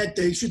paycheck they get,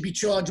 they should be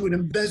charged with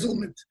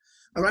embezzlement.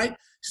 All right?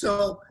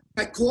 So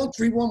I called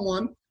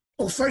 311.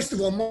 Oh, first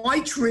of all, my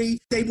tree,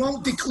 they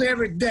won't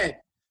declare it dead.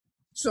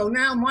 So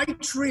now my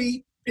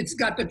tree, it's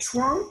got the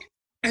trunk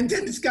and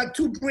then it's got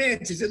 2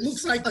 branches. It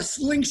looks like a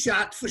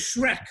slingshot for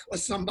Shrek or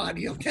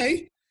somebody,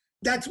 okay?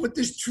 That's what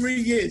this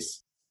tree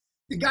is.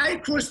 The guy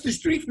across the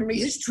street from me,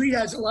 his tree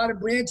has a lot of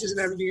branches and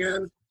everything.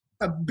 And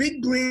a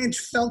big branch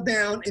fell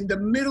down in the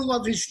middle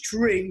of his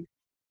tree,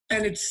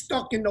 and it's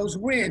stuck in those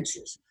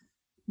branches.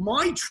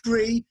 My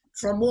tree,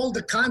 from all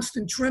the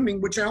constant trimming,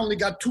 which I only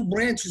got 2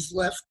 branches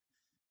left,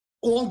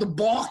 all the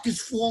bark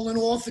is falling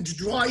off. It's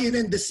drier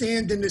than the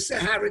sand in the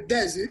Sahara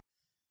Desert.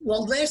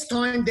 Well, last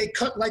time they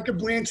cut like a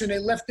branch and they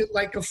left it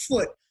like a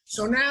foot.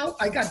 So now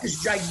I got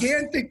this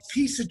gigantic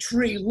piece of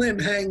tree limb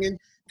hanging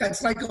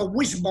that's like a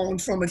wishbone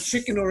from a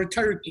chicken or a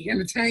turkey,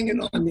 and it's hanging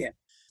on there.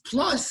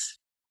 Plus,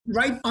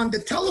 right on the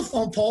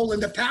telephone pole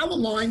and the power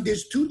line,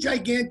 there's 2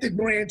 gigantic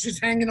branches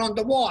hanging on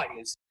the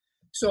wires.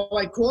 So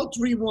I called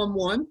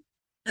 311,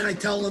 and I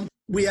tell them,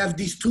 we have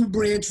these 2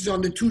 branches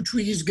on the 2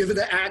 trees, give her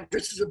the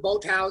addresses of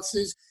both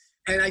houses,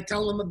 and I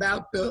tell them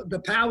about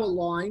the power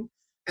line,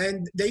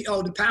 and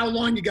the power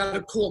line, you got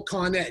to call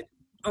Con Ed.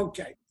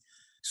 Okay.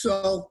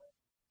 So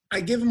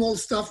I give them all the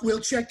stuff, we'll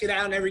check it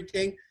out and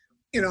everything.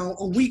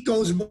 a week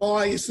goes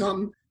by or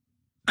something,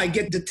 I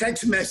get the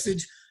text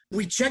message,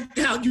 we checked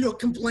out your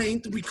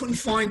complaint, we couldn't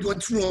find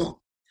what's wrong.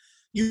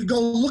 You go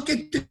look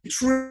at the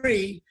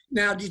tree,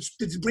 now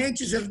the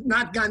branches have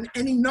not gotten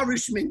any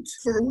nourishment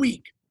for a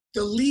week.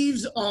 The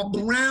leaves are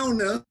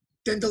browner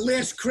than the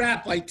last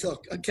crap I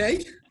took,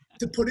 okay?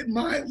 To put it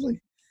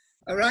mildly,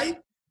 all right?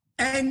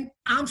 And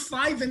I'm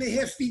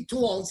 5.5 feet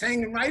tall. It's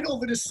hanging right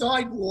over the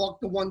sidewalk,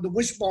 the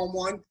wishbone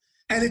one,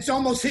 and it's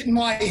almost hitting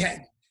my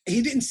head.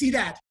 He didn't see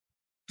that.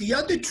 The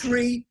other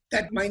tree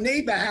that my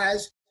neighbor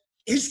has,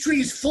 his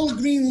tree is full of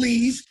green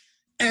leaves,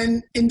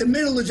 and in the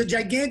middle is a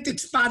gigantic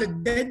spot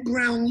of dead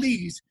brown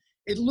leaves.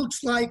 It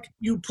looks like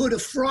you put a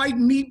fried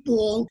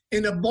meatball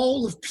in a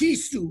bowl of pea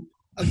soup,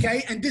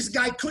 okay? And this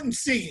guy couldn't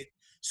see it.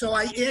 So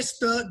I asked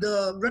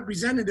the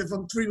representative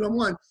from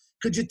 311,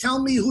 could you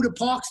tell me who the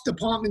Parks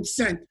Department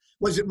sent?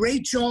 Was it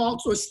Ray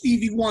Charles or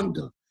Stevie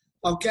Wonder?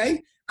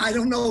 Okay? I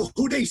don't know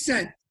who they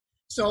sent.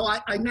 So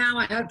I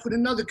had to put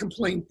another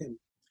complaint in.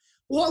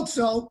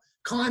 Also,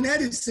 Con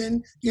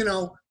Edison,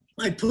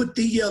 I put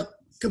the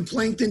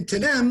complaint into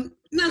them.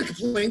 Not a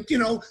complaint,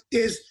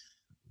 there's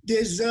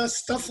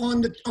stuff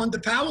on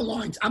the power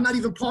lines. I'm not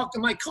even parked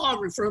in my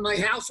car in front of my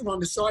house or on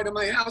the side of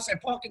my house. I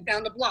park it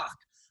down the block,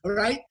 all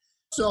right?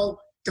 So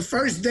the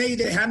first day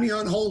they had me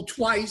on hold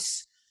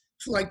twice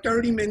for like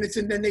 30 minutes,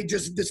 and then they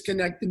just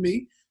disconnected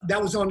me. That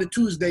was on a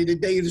Tuesday, the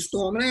day of the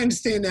storm. And I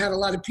understand they had a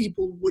lot of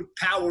people with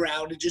power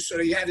outages, so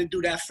they had to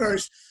do that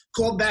first.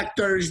 Called back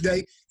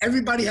Thursday.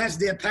 Everybody has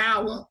their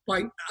power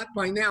by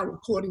now,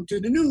 according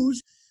to the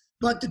news,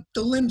 but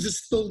the limbs are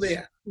still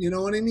there. You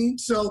know what I mean?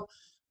 So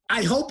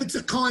I hope it's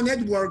a Con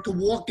Ed worker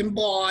walking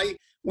by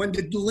when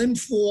the limb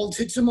falls,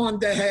 hits him on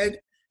the head,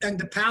 and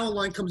the power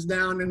line comes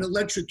down and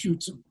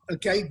electrocutes him.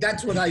 Okay?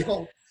 That's what I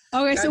hope.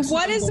 Okay, That's so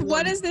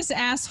what is this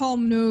asshole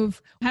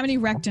move? How many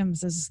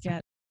rectums does this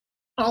get?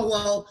 Oh,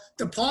 well,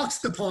 the Parks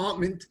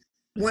Department,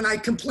 when I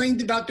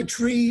complained about the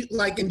tree,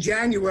 like in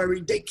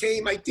January, they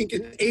came, I think,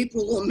 in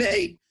April or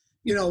May,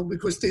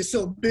 because they're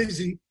so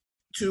busy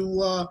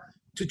to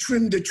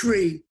trim the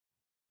tree.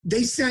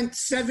 They sent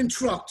 7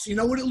 trucks. You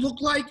know what it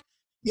looked like?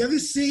 You ever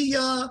see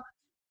The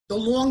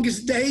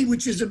Longest Day,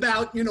 which is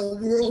about,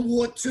 World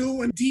War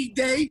II and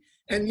D-Day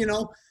and,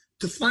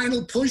 the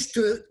final push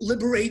to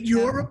liberate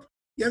Europe?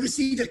 You ever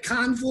see the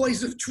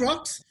convoys of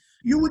trucks?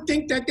 You would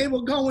think that they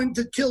were going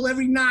to kill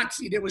every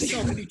Nazi. There were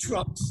so many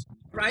trucks,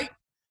 right?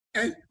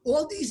 And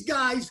all these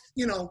guys,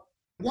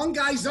 one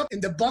guy's up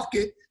in the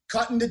bucket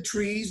cutting the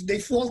trees. They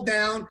fall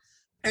down.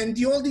 And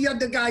all the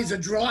other guys are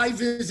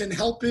drivers and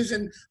helpers.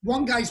 And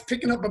one guy's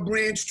picking up a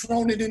branch,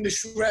 throwing it in the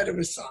shredder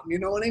or something. You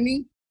know what I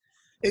mean?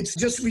 It's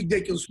just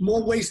ridiculous.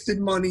 More wasted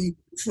money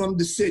from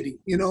the city.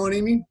 You know what I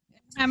mean?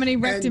 How many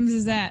rectums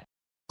is that?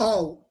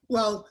 Oh,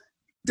 well,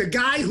 the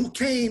guy who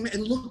came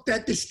and looked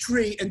at this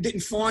tree and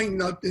didn't find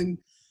nothing,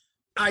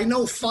 I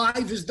know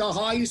 5 is the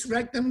highest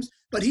rectums,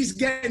 but he's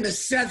getting a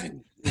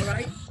 7, all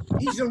right?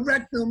 He's a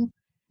rectum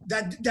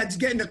that's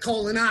getting a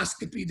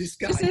colonoscopy, this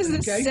guy. This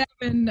is okay? a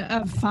 7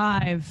 of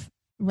 5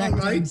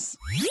 rectums.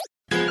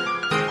 Right.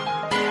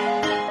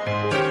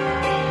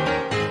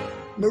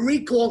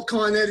 Marie called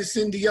Con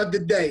Edison the other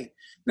day.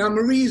 Now,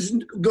 Marie's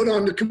good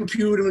on the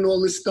computer and all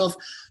this stuff.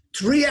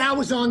 3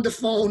 hours on the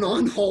phone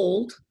on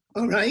hold,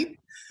 all right?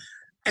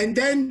 And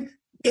then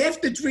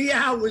after 3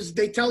 hours,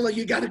 they tell her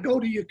you got to go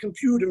to your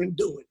computer and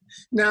do it.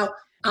 Now,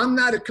 I'm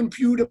not a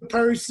computer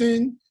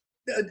person.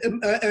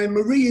 And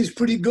Marie is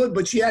pretty good,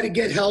 but she had to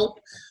get help.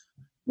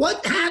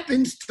 What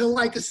happens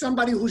to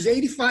somebody who's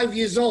 85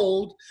 years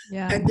old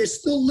and they're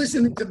still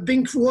listening to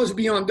Bing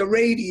Crosby on the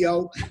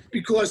radio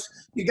because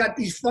you got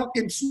these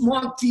fucking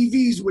smart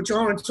TVs which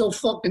aren't so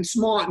fucking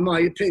smart in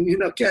my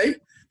opinion, okay?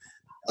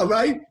 All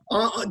right?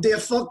 They're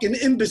fucking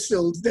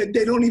imbeciles. They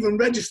don't even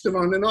register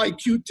on an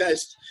IQ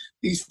test,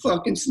 these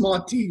fucking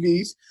smart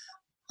TVs.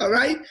 All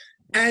right?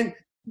 And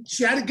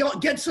she had to go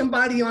get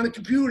somebody on a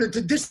computer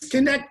to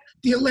disconnect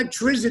the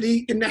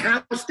electricity in the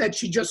house that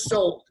she just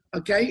sold,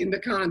 okay, in the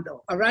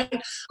condo, all right?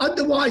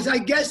 Otherwise, I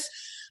guess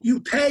you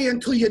pay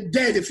until you're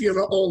dead if you're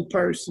an old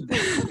person.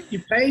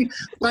 You pay,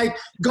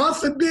 God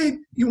forbid,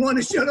 you want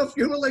to shut off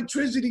your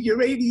electricity,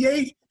 you're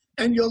 88,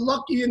 and you're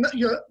unlucky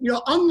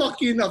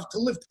enough to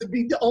live to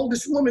be the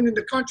oldest woman in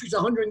the country is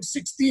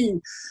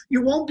 116.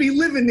 You won't be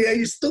living there.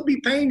 You'll still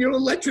be paying your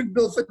electric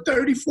bill for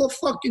 34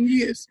 fucking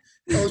years.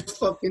 Those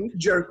fucking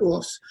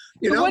jerk-offs.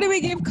 What do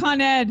we give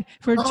Con Ed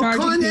for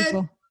charging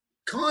people?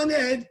 Con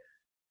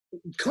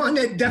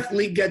Ed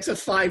definitely gets a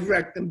 5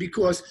 rectum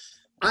because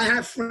I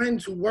have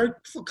friends who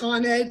worked for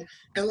Con Ed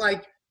and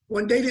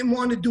when they didn't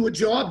want to do a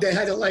job, they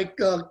had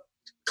to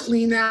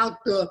clean out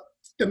the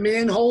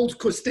manholes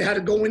because they had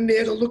to go in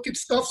there to look at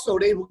stuff. So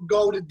they would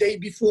go the day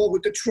before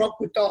with the truck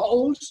with the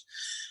hose.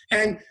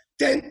 And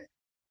then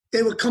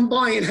they would come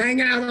by and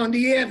hang out on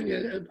the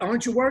avenue.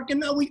 Aren't you working?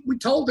 No, we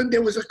told them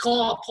there was a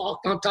car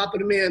parked on top of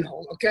the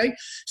manhole, okay?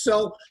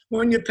 So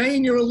when you're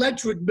paying your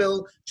electric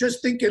bill,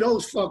 just think of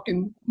those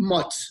fucking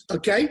mutts,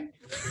 okay?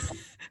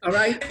 All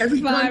right?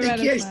 Every time they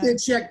cash their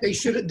check,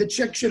 the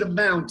check should have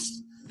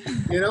bounced,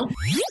 you know?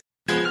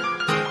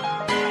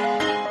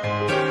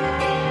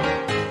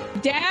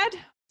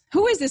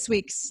 Who is this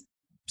week's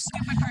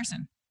stupid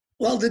person?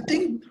 Well, the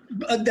thing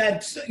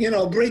that's,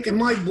 breaking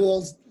my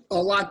balls a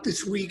lot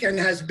this week and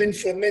has been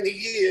for many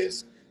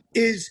years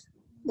is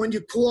when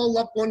you call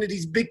up one of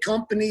these big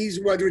companies,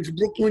 whether it's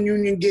Brooklyn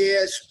Union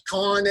Gas,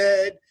 Con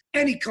Ed,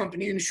 any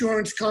company,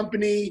 insurance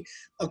company,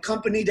 a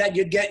company that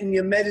you're getting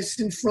your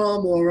medicine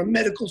from or a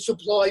medical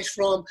supplies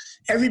from,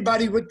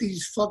 everybody with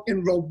these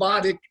fucking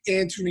robotic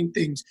answering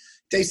things.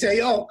 They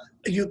say, oh,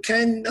 you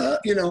can,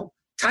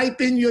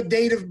 type in your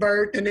date of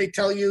birth and they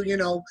tell you,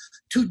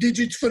 2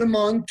 digits for the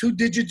month, 2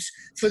 digits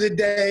for the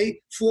day,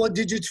 4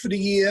 digits for the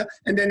year,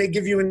 and then they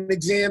give you an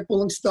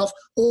example and stuff.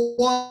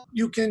 Or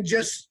you can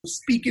just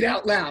speak it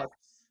out loud.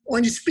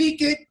 When you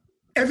speak it,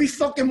 every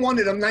fucking one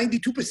of them,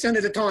 92%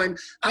 of the time,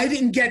 I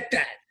didn't get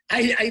that.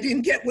 I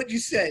didn't get what you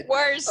said.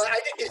 Worse.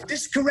 Is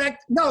this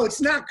correct? No, it's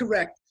not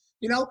correct.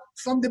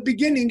 From the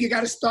beginning, you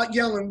got to start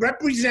yelling,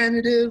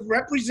 representative,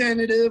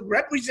 representative,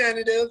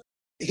 representative.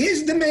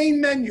 Here's the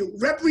main menu,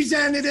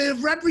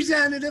 representative,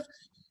 representative.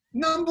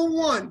 Number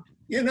one,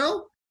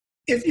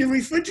 if your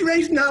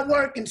refrigerator's not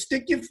working,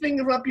 stick your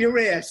finger up your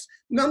ass.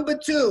 Number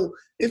two,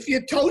 if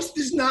your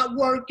toaster's not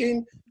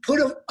working, put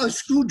a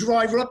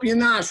screwdriver up your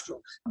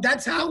nostril.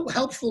 That's how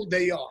helpful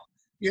they are,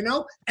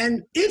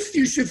 And if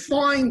you should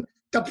find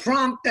the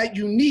prompt that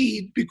you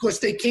need because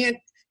they can't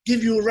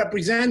give you a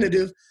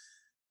representative,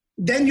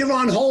 then you're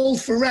on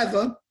hold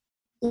forever.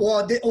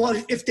 Or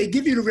if they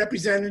give you the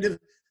representative,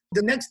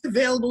 the next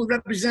available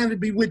representative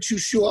will be with you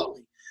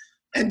shortly.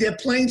 And they're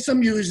playing some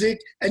music,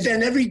 and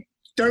then every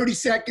 30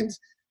 seconds,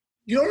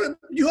 your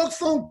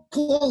phone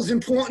call is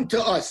important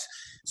to us.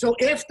 So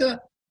after,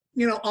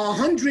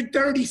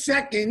 130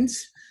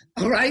 seconds,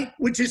 all right,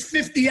 which is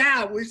 50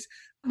 hours,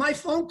 my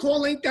phone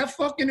call ain't that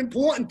fucking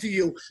important to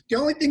you. The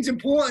only thing's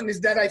important is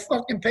that I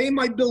fucking pay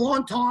my bill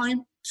on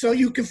time so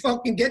you can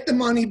fucking get the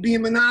money, be a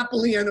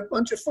monopoly, and a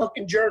bunch of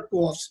fucking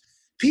jerk-offs.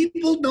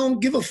 People don't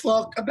give a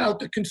fuck about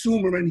the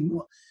consumer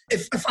anymore.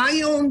 If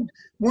I owned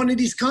one of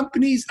these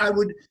companies, I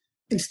would,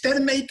 instead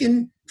of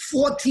making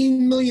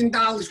 $14 million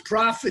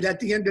profit at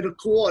the end of the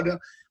quarter,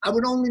 I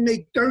would only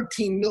make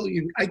 $13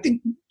 million. I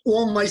think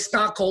all my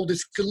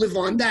stockholders could live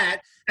on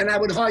that, and I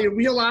would hire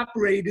real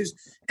operators.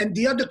 And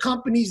the other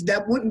companies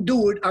that wouldn't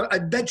do it, I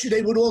bet you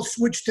they would all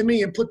switch to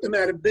me and put them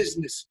out of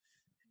business.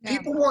 Yeah.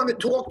 People want to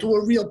talk to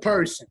a real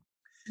person.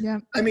 Yeah.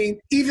 I mean,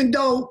 even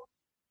though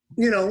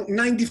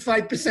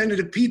 95% of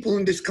the people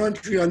in this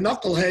country are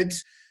knuckleheads,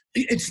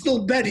 it's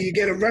still better. You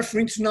get a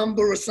reference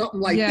number or something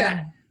like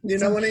that. You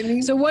know what I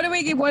mean? So what do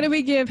we give? What do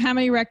we give? How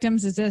many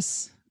rectums is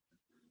this?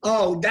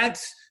 Oh,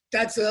 that's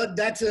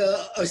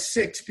a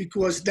 6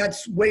 because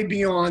that's way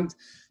beyond.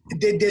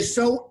 They're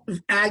so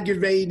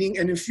aggravating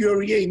and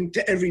infuriating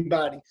to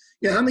everybody.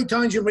 How many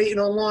times you're waiting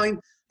online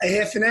a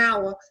half an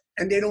hour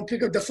and they don't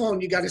pick up the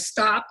phone? You got to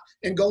stop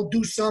and go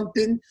do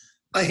something.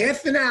 A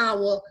half an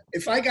hour,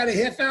 if I got a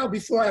half hour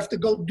before I have to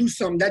go do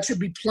something, that should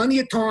be plenty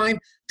of time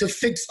to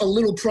fix a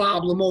little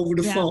problem over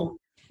the phone.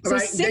 So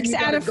right? 6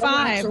 out of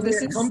 5.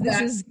 This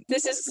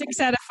is 6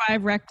 out of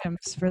 5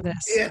 rectums for this.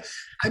 Yeah,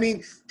 I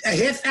mean, a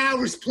half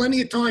hour is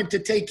plenty of time to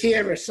take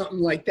care of something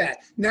like that.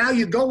 Now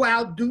you go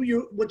out,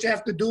 do what you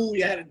have to do.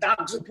 You had a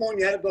doctor's appointment,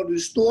 you had to go to the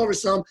store or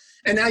something,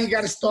 and now you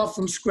got to start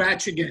from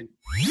scratch again.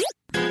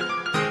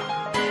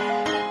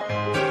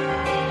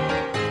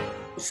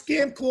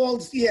 Scam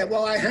calls,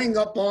 I hang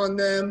up on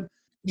them.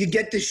 You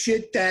get the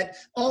shit that,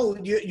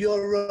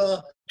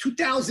 your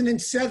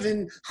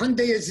 2007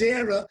 Hyundai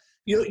Azera,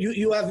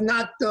 you have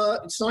not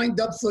signed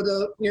up for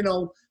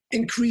the,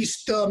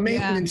 increased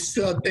maintenance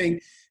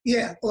thing.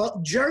 Yeah,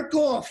 well, jerk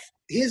off.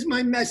 Here's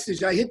my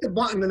message. I hit the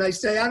button and I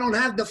say, I don't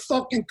have the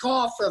fucking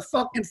car for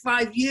fucking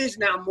 5 years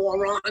now,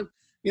 moron.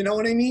 You know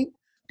what I mean?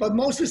 But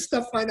most of the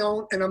stuff I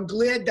don't, and I'm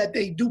glad that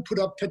they do put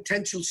up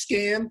potential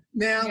scam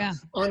now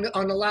on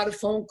a lot of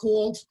phone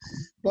calls.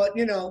 But,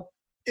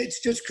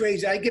 it's just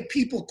crazy. I get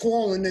people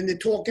calling and they're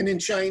talking in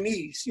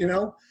Chinese,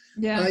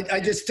 Yeah.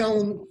 I just tell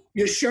them,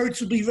 your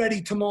shirts will be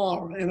ready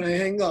tomorrow, and I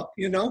hang up,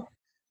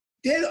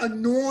 They're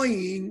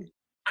annoying.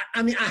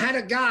 I mean, I had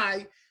a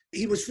guy,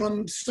 he was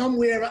from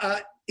somewhere,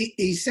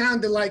 he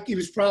sounded like he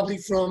was probably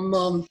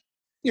from,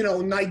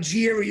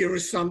 Nigeria or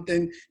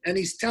something, and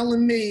he's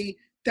telling me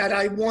that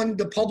I won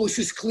the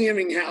Publishers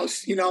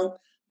Clearinghouse,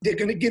 they're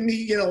going to give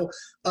me,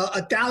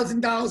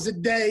 $1,000 a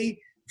day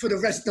for the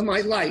rest of my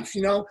life,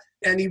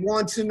 and he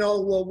wants to know,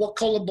 well, what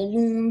color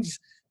balloons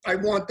I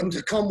want them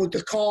to come with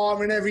the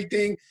car and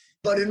everything.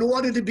 But in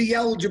order to be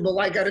eligible,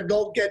 I got to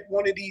go get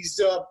one of these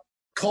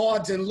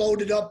cards and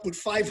load it up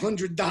with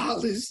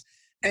 $500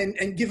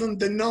 and give him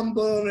the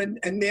number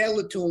and mail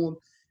it to him.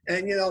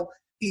 And,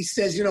 he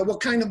says, what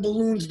kind of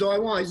balloons do I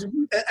want?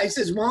 I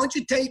says, why don't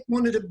you take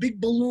one of the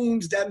big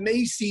balloons that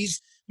Macy's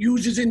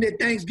uses in their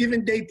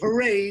Thanksgiving Day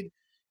parade,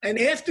 and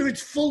after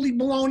it's fully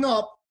blown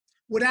up,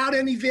 without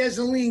any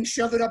Vaseline,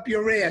 shove it up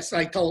your ass,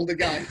 I told the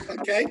guy,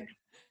 okay?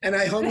 And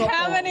I hung up.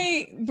 How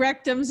many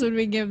rectums would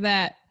we give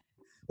that?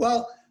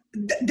 Well,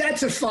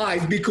 That's a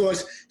 5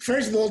 because,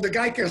 first of all, the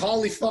guy can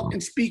hardly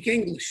fucking speak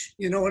English.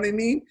 You know what I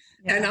mean?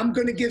 Yeah. And I'm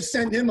going to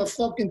send him a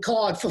fucking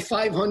card for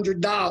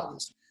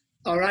 $500.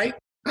 All right?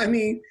 I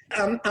mean,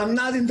 I'm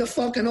not in the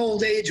fucking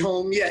old age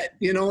home yet.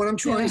 You know what I'm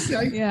trying to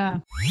say? Yeah.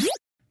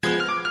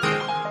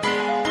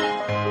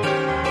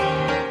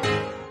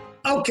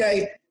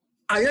 Okay,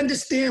 I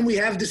understand we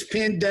have this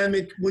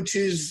pandemic, which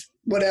is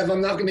whatever.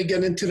 I'm not going to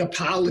get into the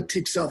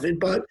politics of it,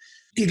 but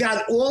you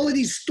got all of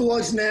these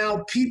stores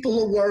now.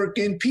 People are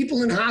working.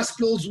 People in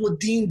hospitals were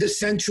deemed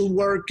essential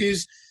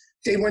workers.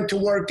 They went to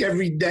work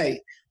every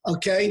day,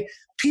 okay?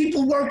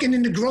 People working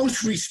in the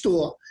grocery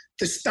store,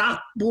 the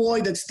stock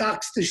boy that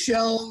stocks the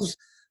shelves,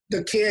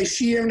 the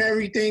cashier and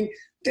everything,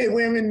 they're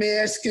wearing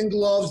masks and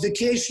gloves. The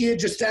cashier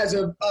just has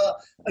a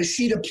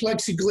sheet of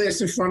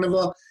plexiglass in front of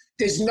her.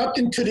 There's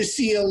nothing to the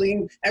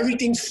ceiling.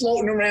 Everything's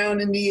floating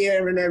around in the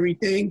air and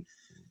everything.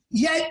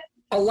 Yet,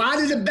 a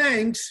lot of the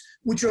banks,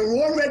 which are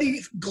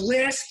already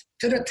glassed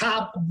to the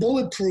top,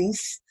 bulletproof,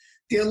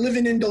 they're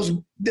living in those,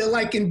 they're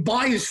like in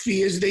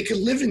biospheres. They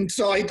can live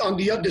inside on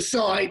the other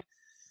side.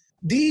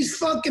 These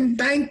fucking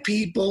bank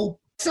people,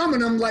 some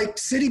of them like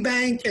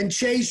Citibank and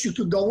Chase, you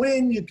could go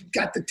in, you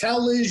got the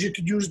tellers, you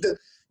could use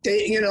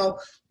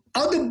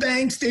other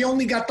banks, they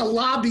only got the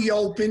lobby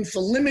open for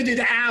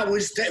limited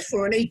hours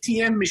for an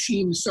ATM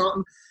machine or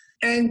something.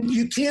 And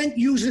you can't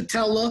use a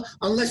teller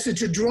unless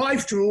it's a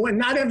drive-through, and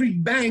not every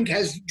bank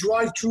has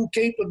drive-through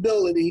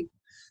capability.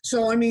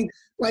 So, I mean,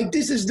 like,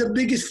 this is the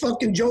biggest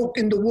fucking joke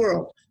in the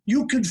world.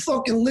 You could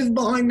fucking live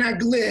behind that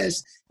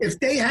glass. If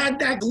they had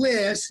that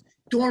glass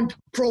during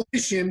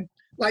Prohibition,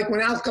 like when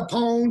Al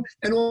Capone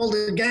and all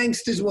the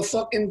gangsters were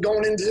fucking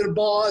going into the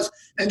bars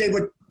and they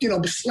were,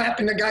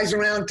 slapping the guys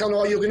around, telling,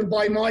 oh, you're going to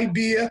buy my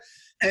beer.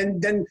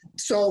 And then,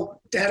 so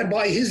they had to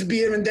buy his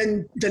beer. And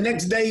then the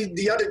next day,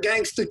 the other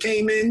gangster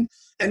came in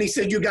and he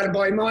said, you got to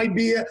buy my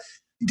beer.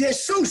 They're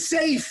so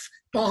safe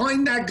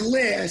behind that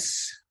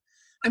glass.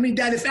 I mean,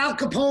 that if Al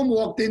Capone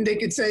walked in, they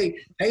could say,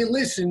 hey,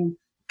 listen,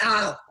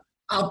 Al,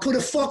 I'll put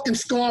a fucking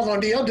scar on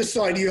the other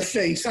side of your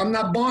face. I'm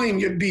not buying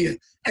your beer.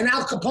 And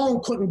Al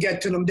Capone couldn't get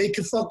to them. They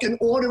could fucking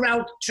order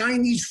out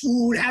Chinese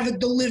food, have it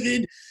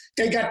delivered.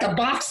 They got the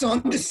box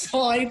on the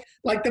side,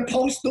 like the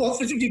post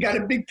office. If you got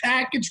a big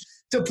package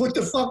to put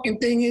the fucking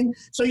thing in.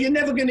 So you're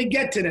never going to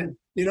get to them.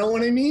 You know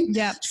what I mean?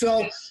 Yeah.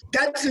 So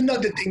that's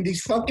another thing.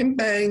 These fucking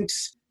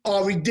banks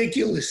are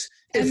ridiculous.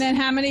 And then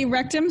how many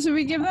rectums do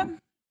we give them?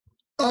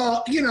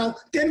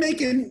 They're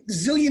making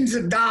zillions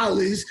of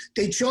dollars.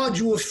 They charge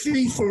you a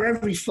fee for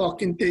every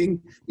fucking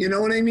thing. You know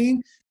what I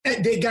mean?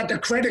 And they got the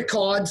credit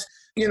cards,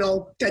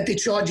 that they're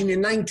charging you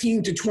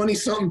 19 to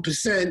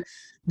 20-something%.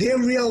 They're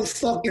real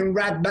fucking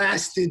rat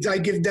bastards. I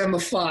give them a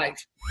 5.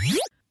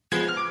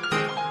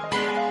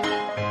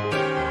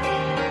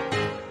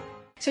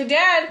 So,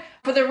 Dad,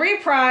 for the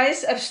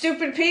reprise of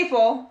Stupid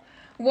People,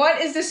 what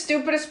is the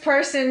stupidest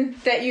person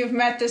that you've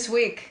met this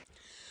week?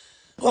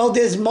 Well,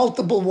 there's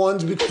multiple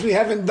ones because we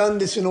haven't done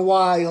this in a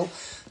while,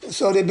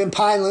 so they've been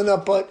piling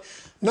up. But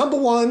number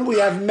one, we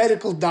have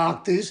medical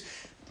doctors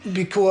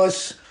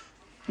because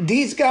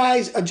these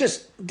guys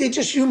they're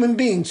just human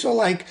beings. So,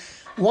 like,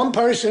 one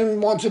person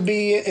wants to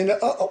be in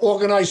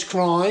organized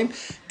crime,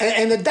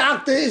 and the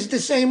doctor is the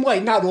same way.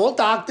 Not all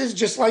doctors,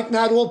 just like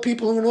not all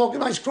people in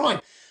organized crime.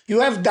 You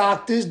have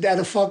doctors that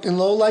are fucking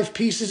low-life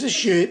pieces of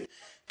shit.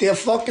 They'll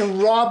fucking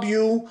rob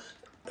you.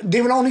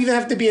 They don't even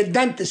have to be a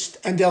dentist,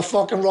 and they'll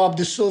fucking rob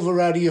the silver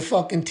out of your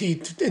fucking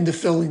teeth in the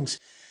fillings.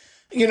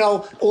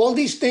 All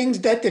these things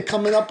that they're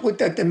coming up with,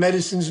 that the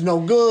medicine's no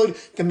good,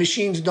 the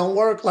machines don't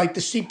work, like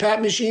the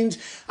CPAP machines.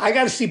 I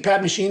got a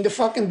CPAP machine. The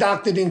fucking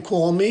doctor didn't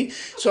call me,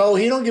 so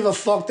he don't give a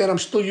fuck that I'm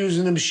still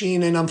using the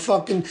machine, and I'm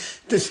fucking,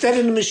 instead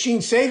of the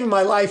machine saving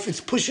my life, it's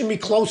pushing me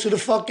closer to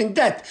fucking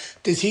death.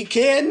 Does he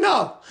care?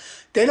 No.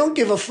 They don't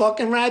give a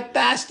fucking rat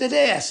bastard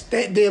ass.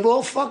 They're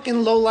all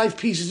fucking low-life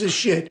pieces of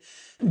shit.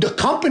 The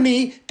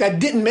company that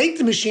didn't make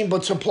the machine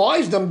but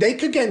supplies them, they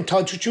could get in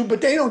touch with you,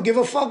 but they don't give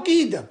a fuck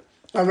either.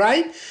 All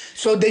right?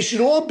 So they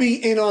should all be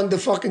in on the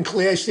fucking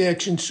class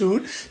action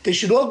suit. They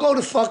should all go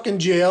to fucking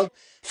jail.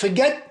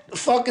 Forget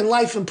fucking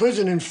life in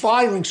prison, and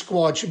firing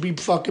squad should be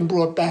fucking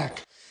brought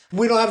back.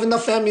 We don't have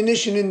enough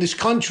ammunition in this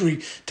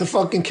country to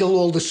fucking kill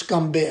all the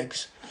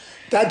scumbags.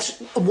 That's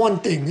one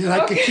thing, and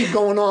I could keep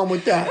going on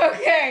with that.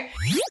 Okay.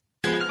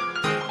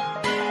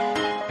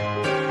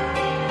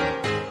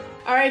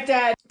 All right,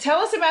 Dad. Tell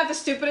us about the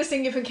stupidest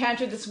thing you've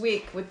encountered this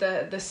week with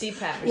the CPAP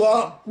machine.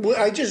 Well,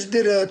 I just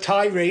did a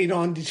tirade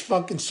on these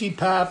fucking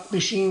CPAP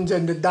machines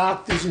and the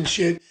doctors and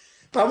shit.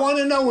 What I want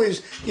to know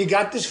is, you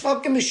got this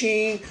fucking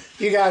machine,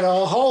 you got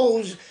a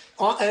hose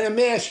and a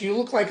mask. You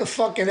look like a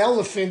fucking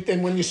elephant,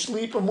 and when you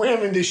sleep, I'm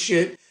wearing this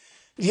shit.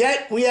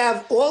 Yet we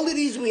have all of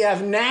these, we have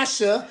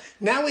NASA,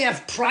 now we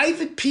have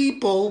private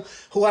people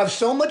who have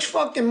so much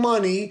fucking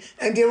money,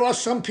 and there are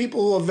some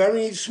people who are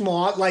very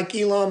smart, like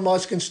Elon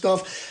Musk and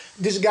stuff.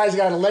 This guy's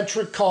got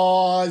electric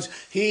cars,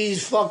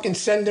 he's fucking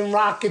sending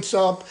rockets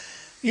up.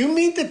 You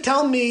mean to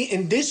tell me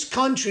in this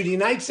country, the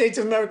United States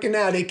of America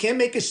now, they can't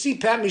make a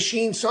CPAP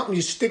machine, something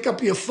you stick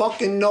up your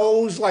fucking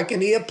nose like an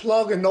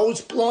earplug, a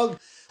nose plug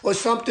or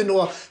something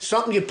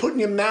you put in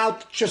your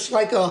mouth just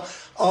like a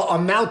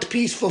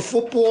mouthpiece for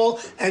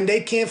football, and they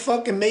can't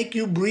fucking make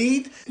you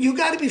breathe? You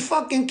gotta be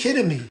fucking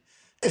kidding me.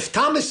 If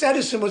Thomas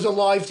Edison was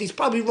alive, he's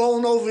probably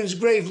rolling over in his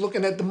grave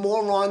looking at the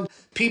moron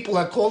people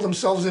that call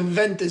themselves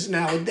inventors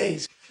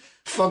nowadays.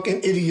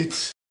 Fucking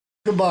idiots.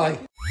 Goodbye.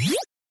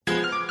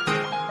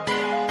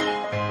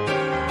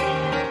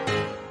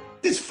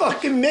 This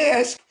fucking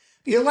mask,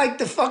 you're like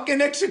the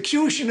fucking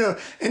executioner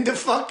in the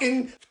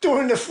fucking,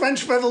 during the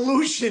French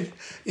Revolution.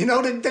 You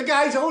know, the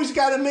guy's always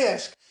got a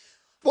mask.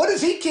 What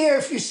does he care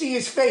if you see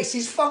his face?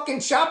 He's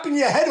fucking chopping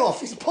your head off.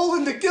 He's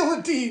pulling the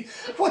guillotine.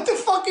 What the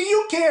fuck do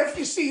you care if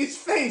you see his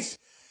face?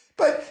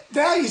 But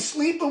now you're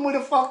sleeping with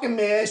a fucking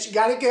mask. You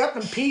gotta get up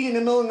and pee in the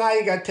middle of the night.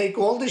 You gotta take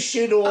all the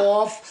shit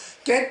off,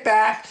 get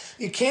back.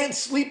 You can't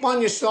sleep on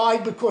your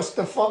side because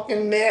the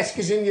fucking mask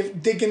is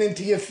digging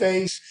into your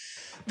face.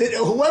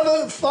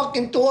 Whoever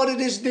fucking thought of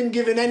this didn't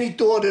give it any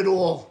thought at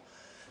all.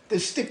 They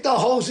stick the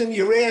hose in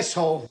your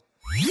asshole.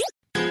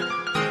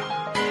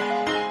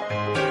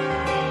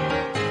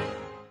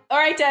 All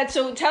right, Dad,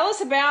 so tell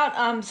us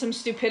about some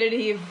stupidity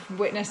you've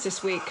witnessed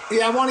this week.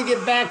 Yeah, I want to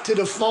get back to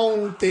the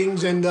phone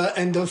things and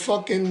the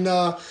fucking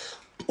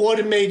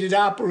automated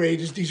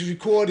operators, these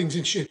recordings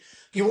and shit.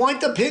 You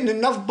wind up hitting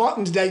enough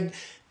buttons that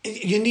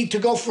you need to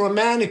go for a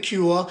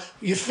manicure.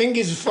 Your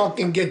fingers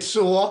fucking get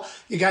sore.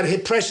 You got to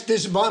press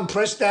this button,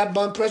 press that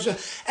button, press that.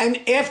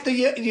 And after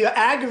you're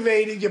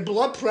aggravated, your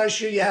blood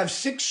pressure, you have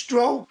 6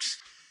 strokes.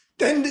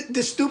 Then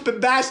the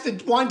stupid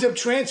bastard winds up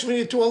transferring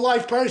you to a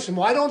live person.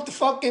 Why don't the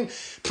fucking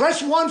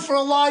press 1 for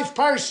a live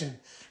person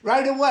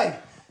right away?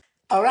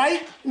 All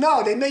right?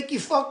 No, they make you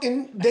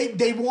fucking,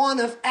 they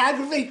want to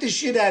aggravate the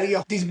shit out of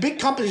you. These big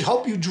companies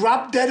hope you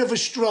drop dead of a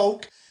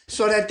stroke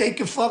so that they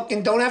can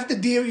fucking don't have to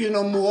deal with you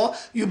no more.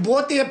 You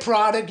bought their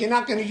product, you're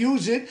not going to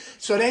use it,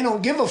 so they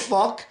don't give a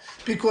fuck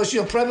because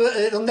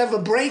it'll never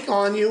break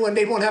on you and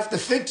they won't have to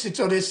fix it,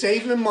 so they're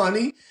saving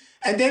money.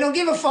 And they don't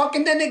give a fuck,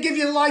 and then they give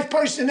you a live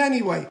person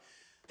anyway.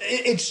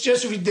 It's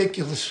just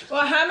ridiculous.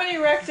 Well, how many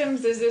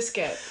rectums does this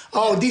get?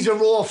 Oh, these are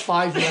all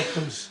 5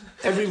 rectums.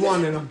 Every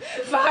one of them.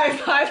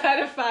 5 out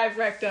of 5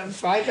 rectums.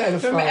 5 out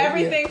of 5. From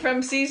everything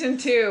from season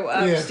 2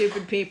 of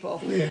Stupid People.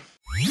 Yeah.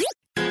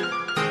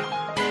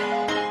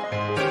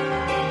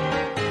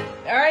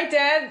 All right,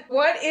 Dad,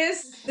 what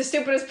is the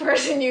stupidest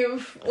person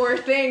or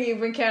thing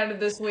you've encountered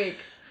this week?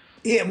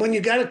 Yeah, when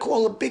you got to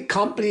call a big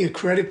company, a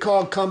credit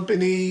card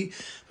company,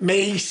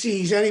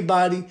 Macy's,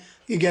 anybody,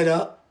 you get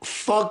a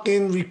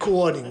fucking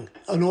recording,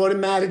 an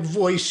automatic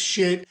voice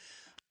shit.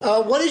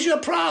 What is your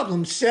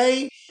problem?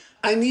 Say,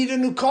 I need a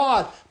new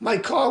car. My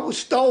car was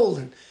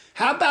stolen.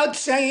 How about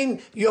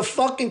saying your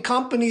fucking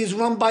company is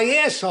run by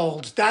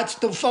assholes? That's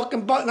the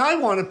fucking button I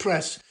want to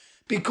press.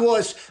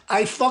 Because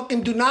I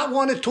fucking do not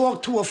want to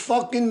talk to a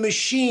fucking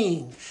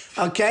machine,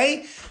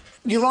 okay?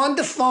 You're on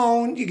the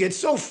phone, you get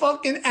so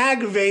fucking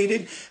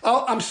aggravated.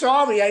 Oh, I'm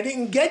sorry, I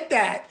didn't get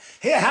that.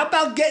 Here, how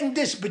about getting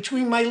this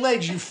between my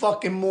legs, you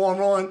fucking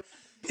moron?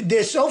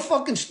 They're so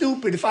fucking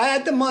stupid. If I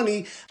had the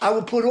money, I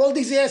would put all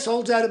these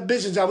assholes out of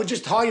business. I would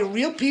just hire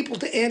real people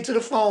to answer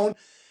the phone.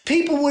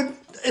 People would,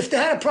 if they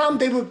had a problem,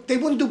 they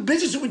wouldn't do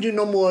business with you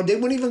no more. They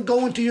wouldn't even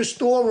go into your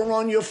store or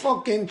on your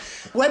fucking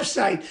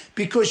website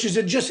because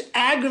you're just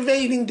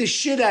aggravating the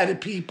shit out of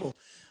people.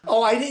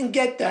 Oh, I didn't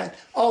get that.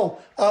 Oh,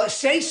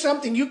 say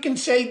something. You can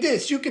say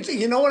this. You can say,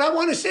 you know what I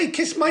want to say?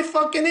 Kiss my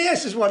fucking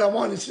ass is what I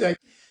want to say.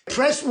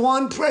 Press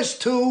 1, press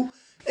 2.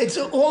 It's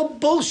all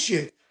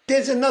bullshit.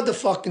 There's another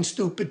fucking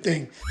stupid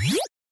thing.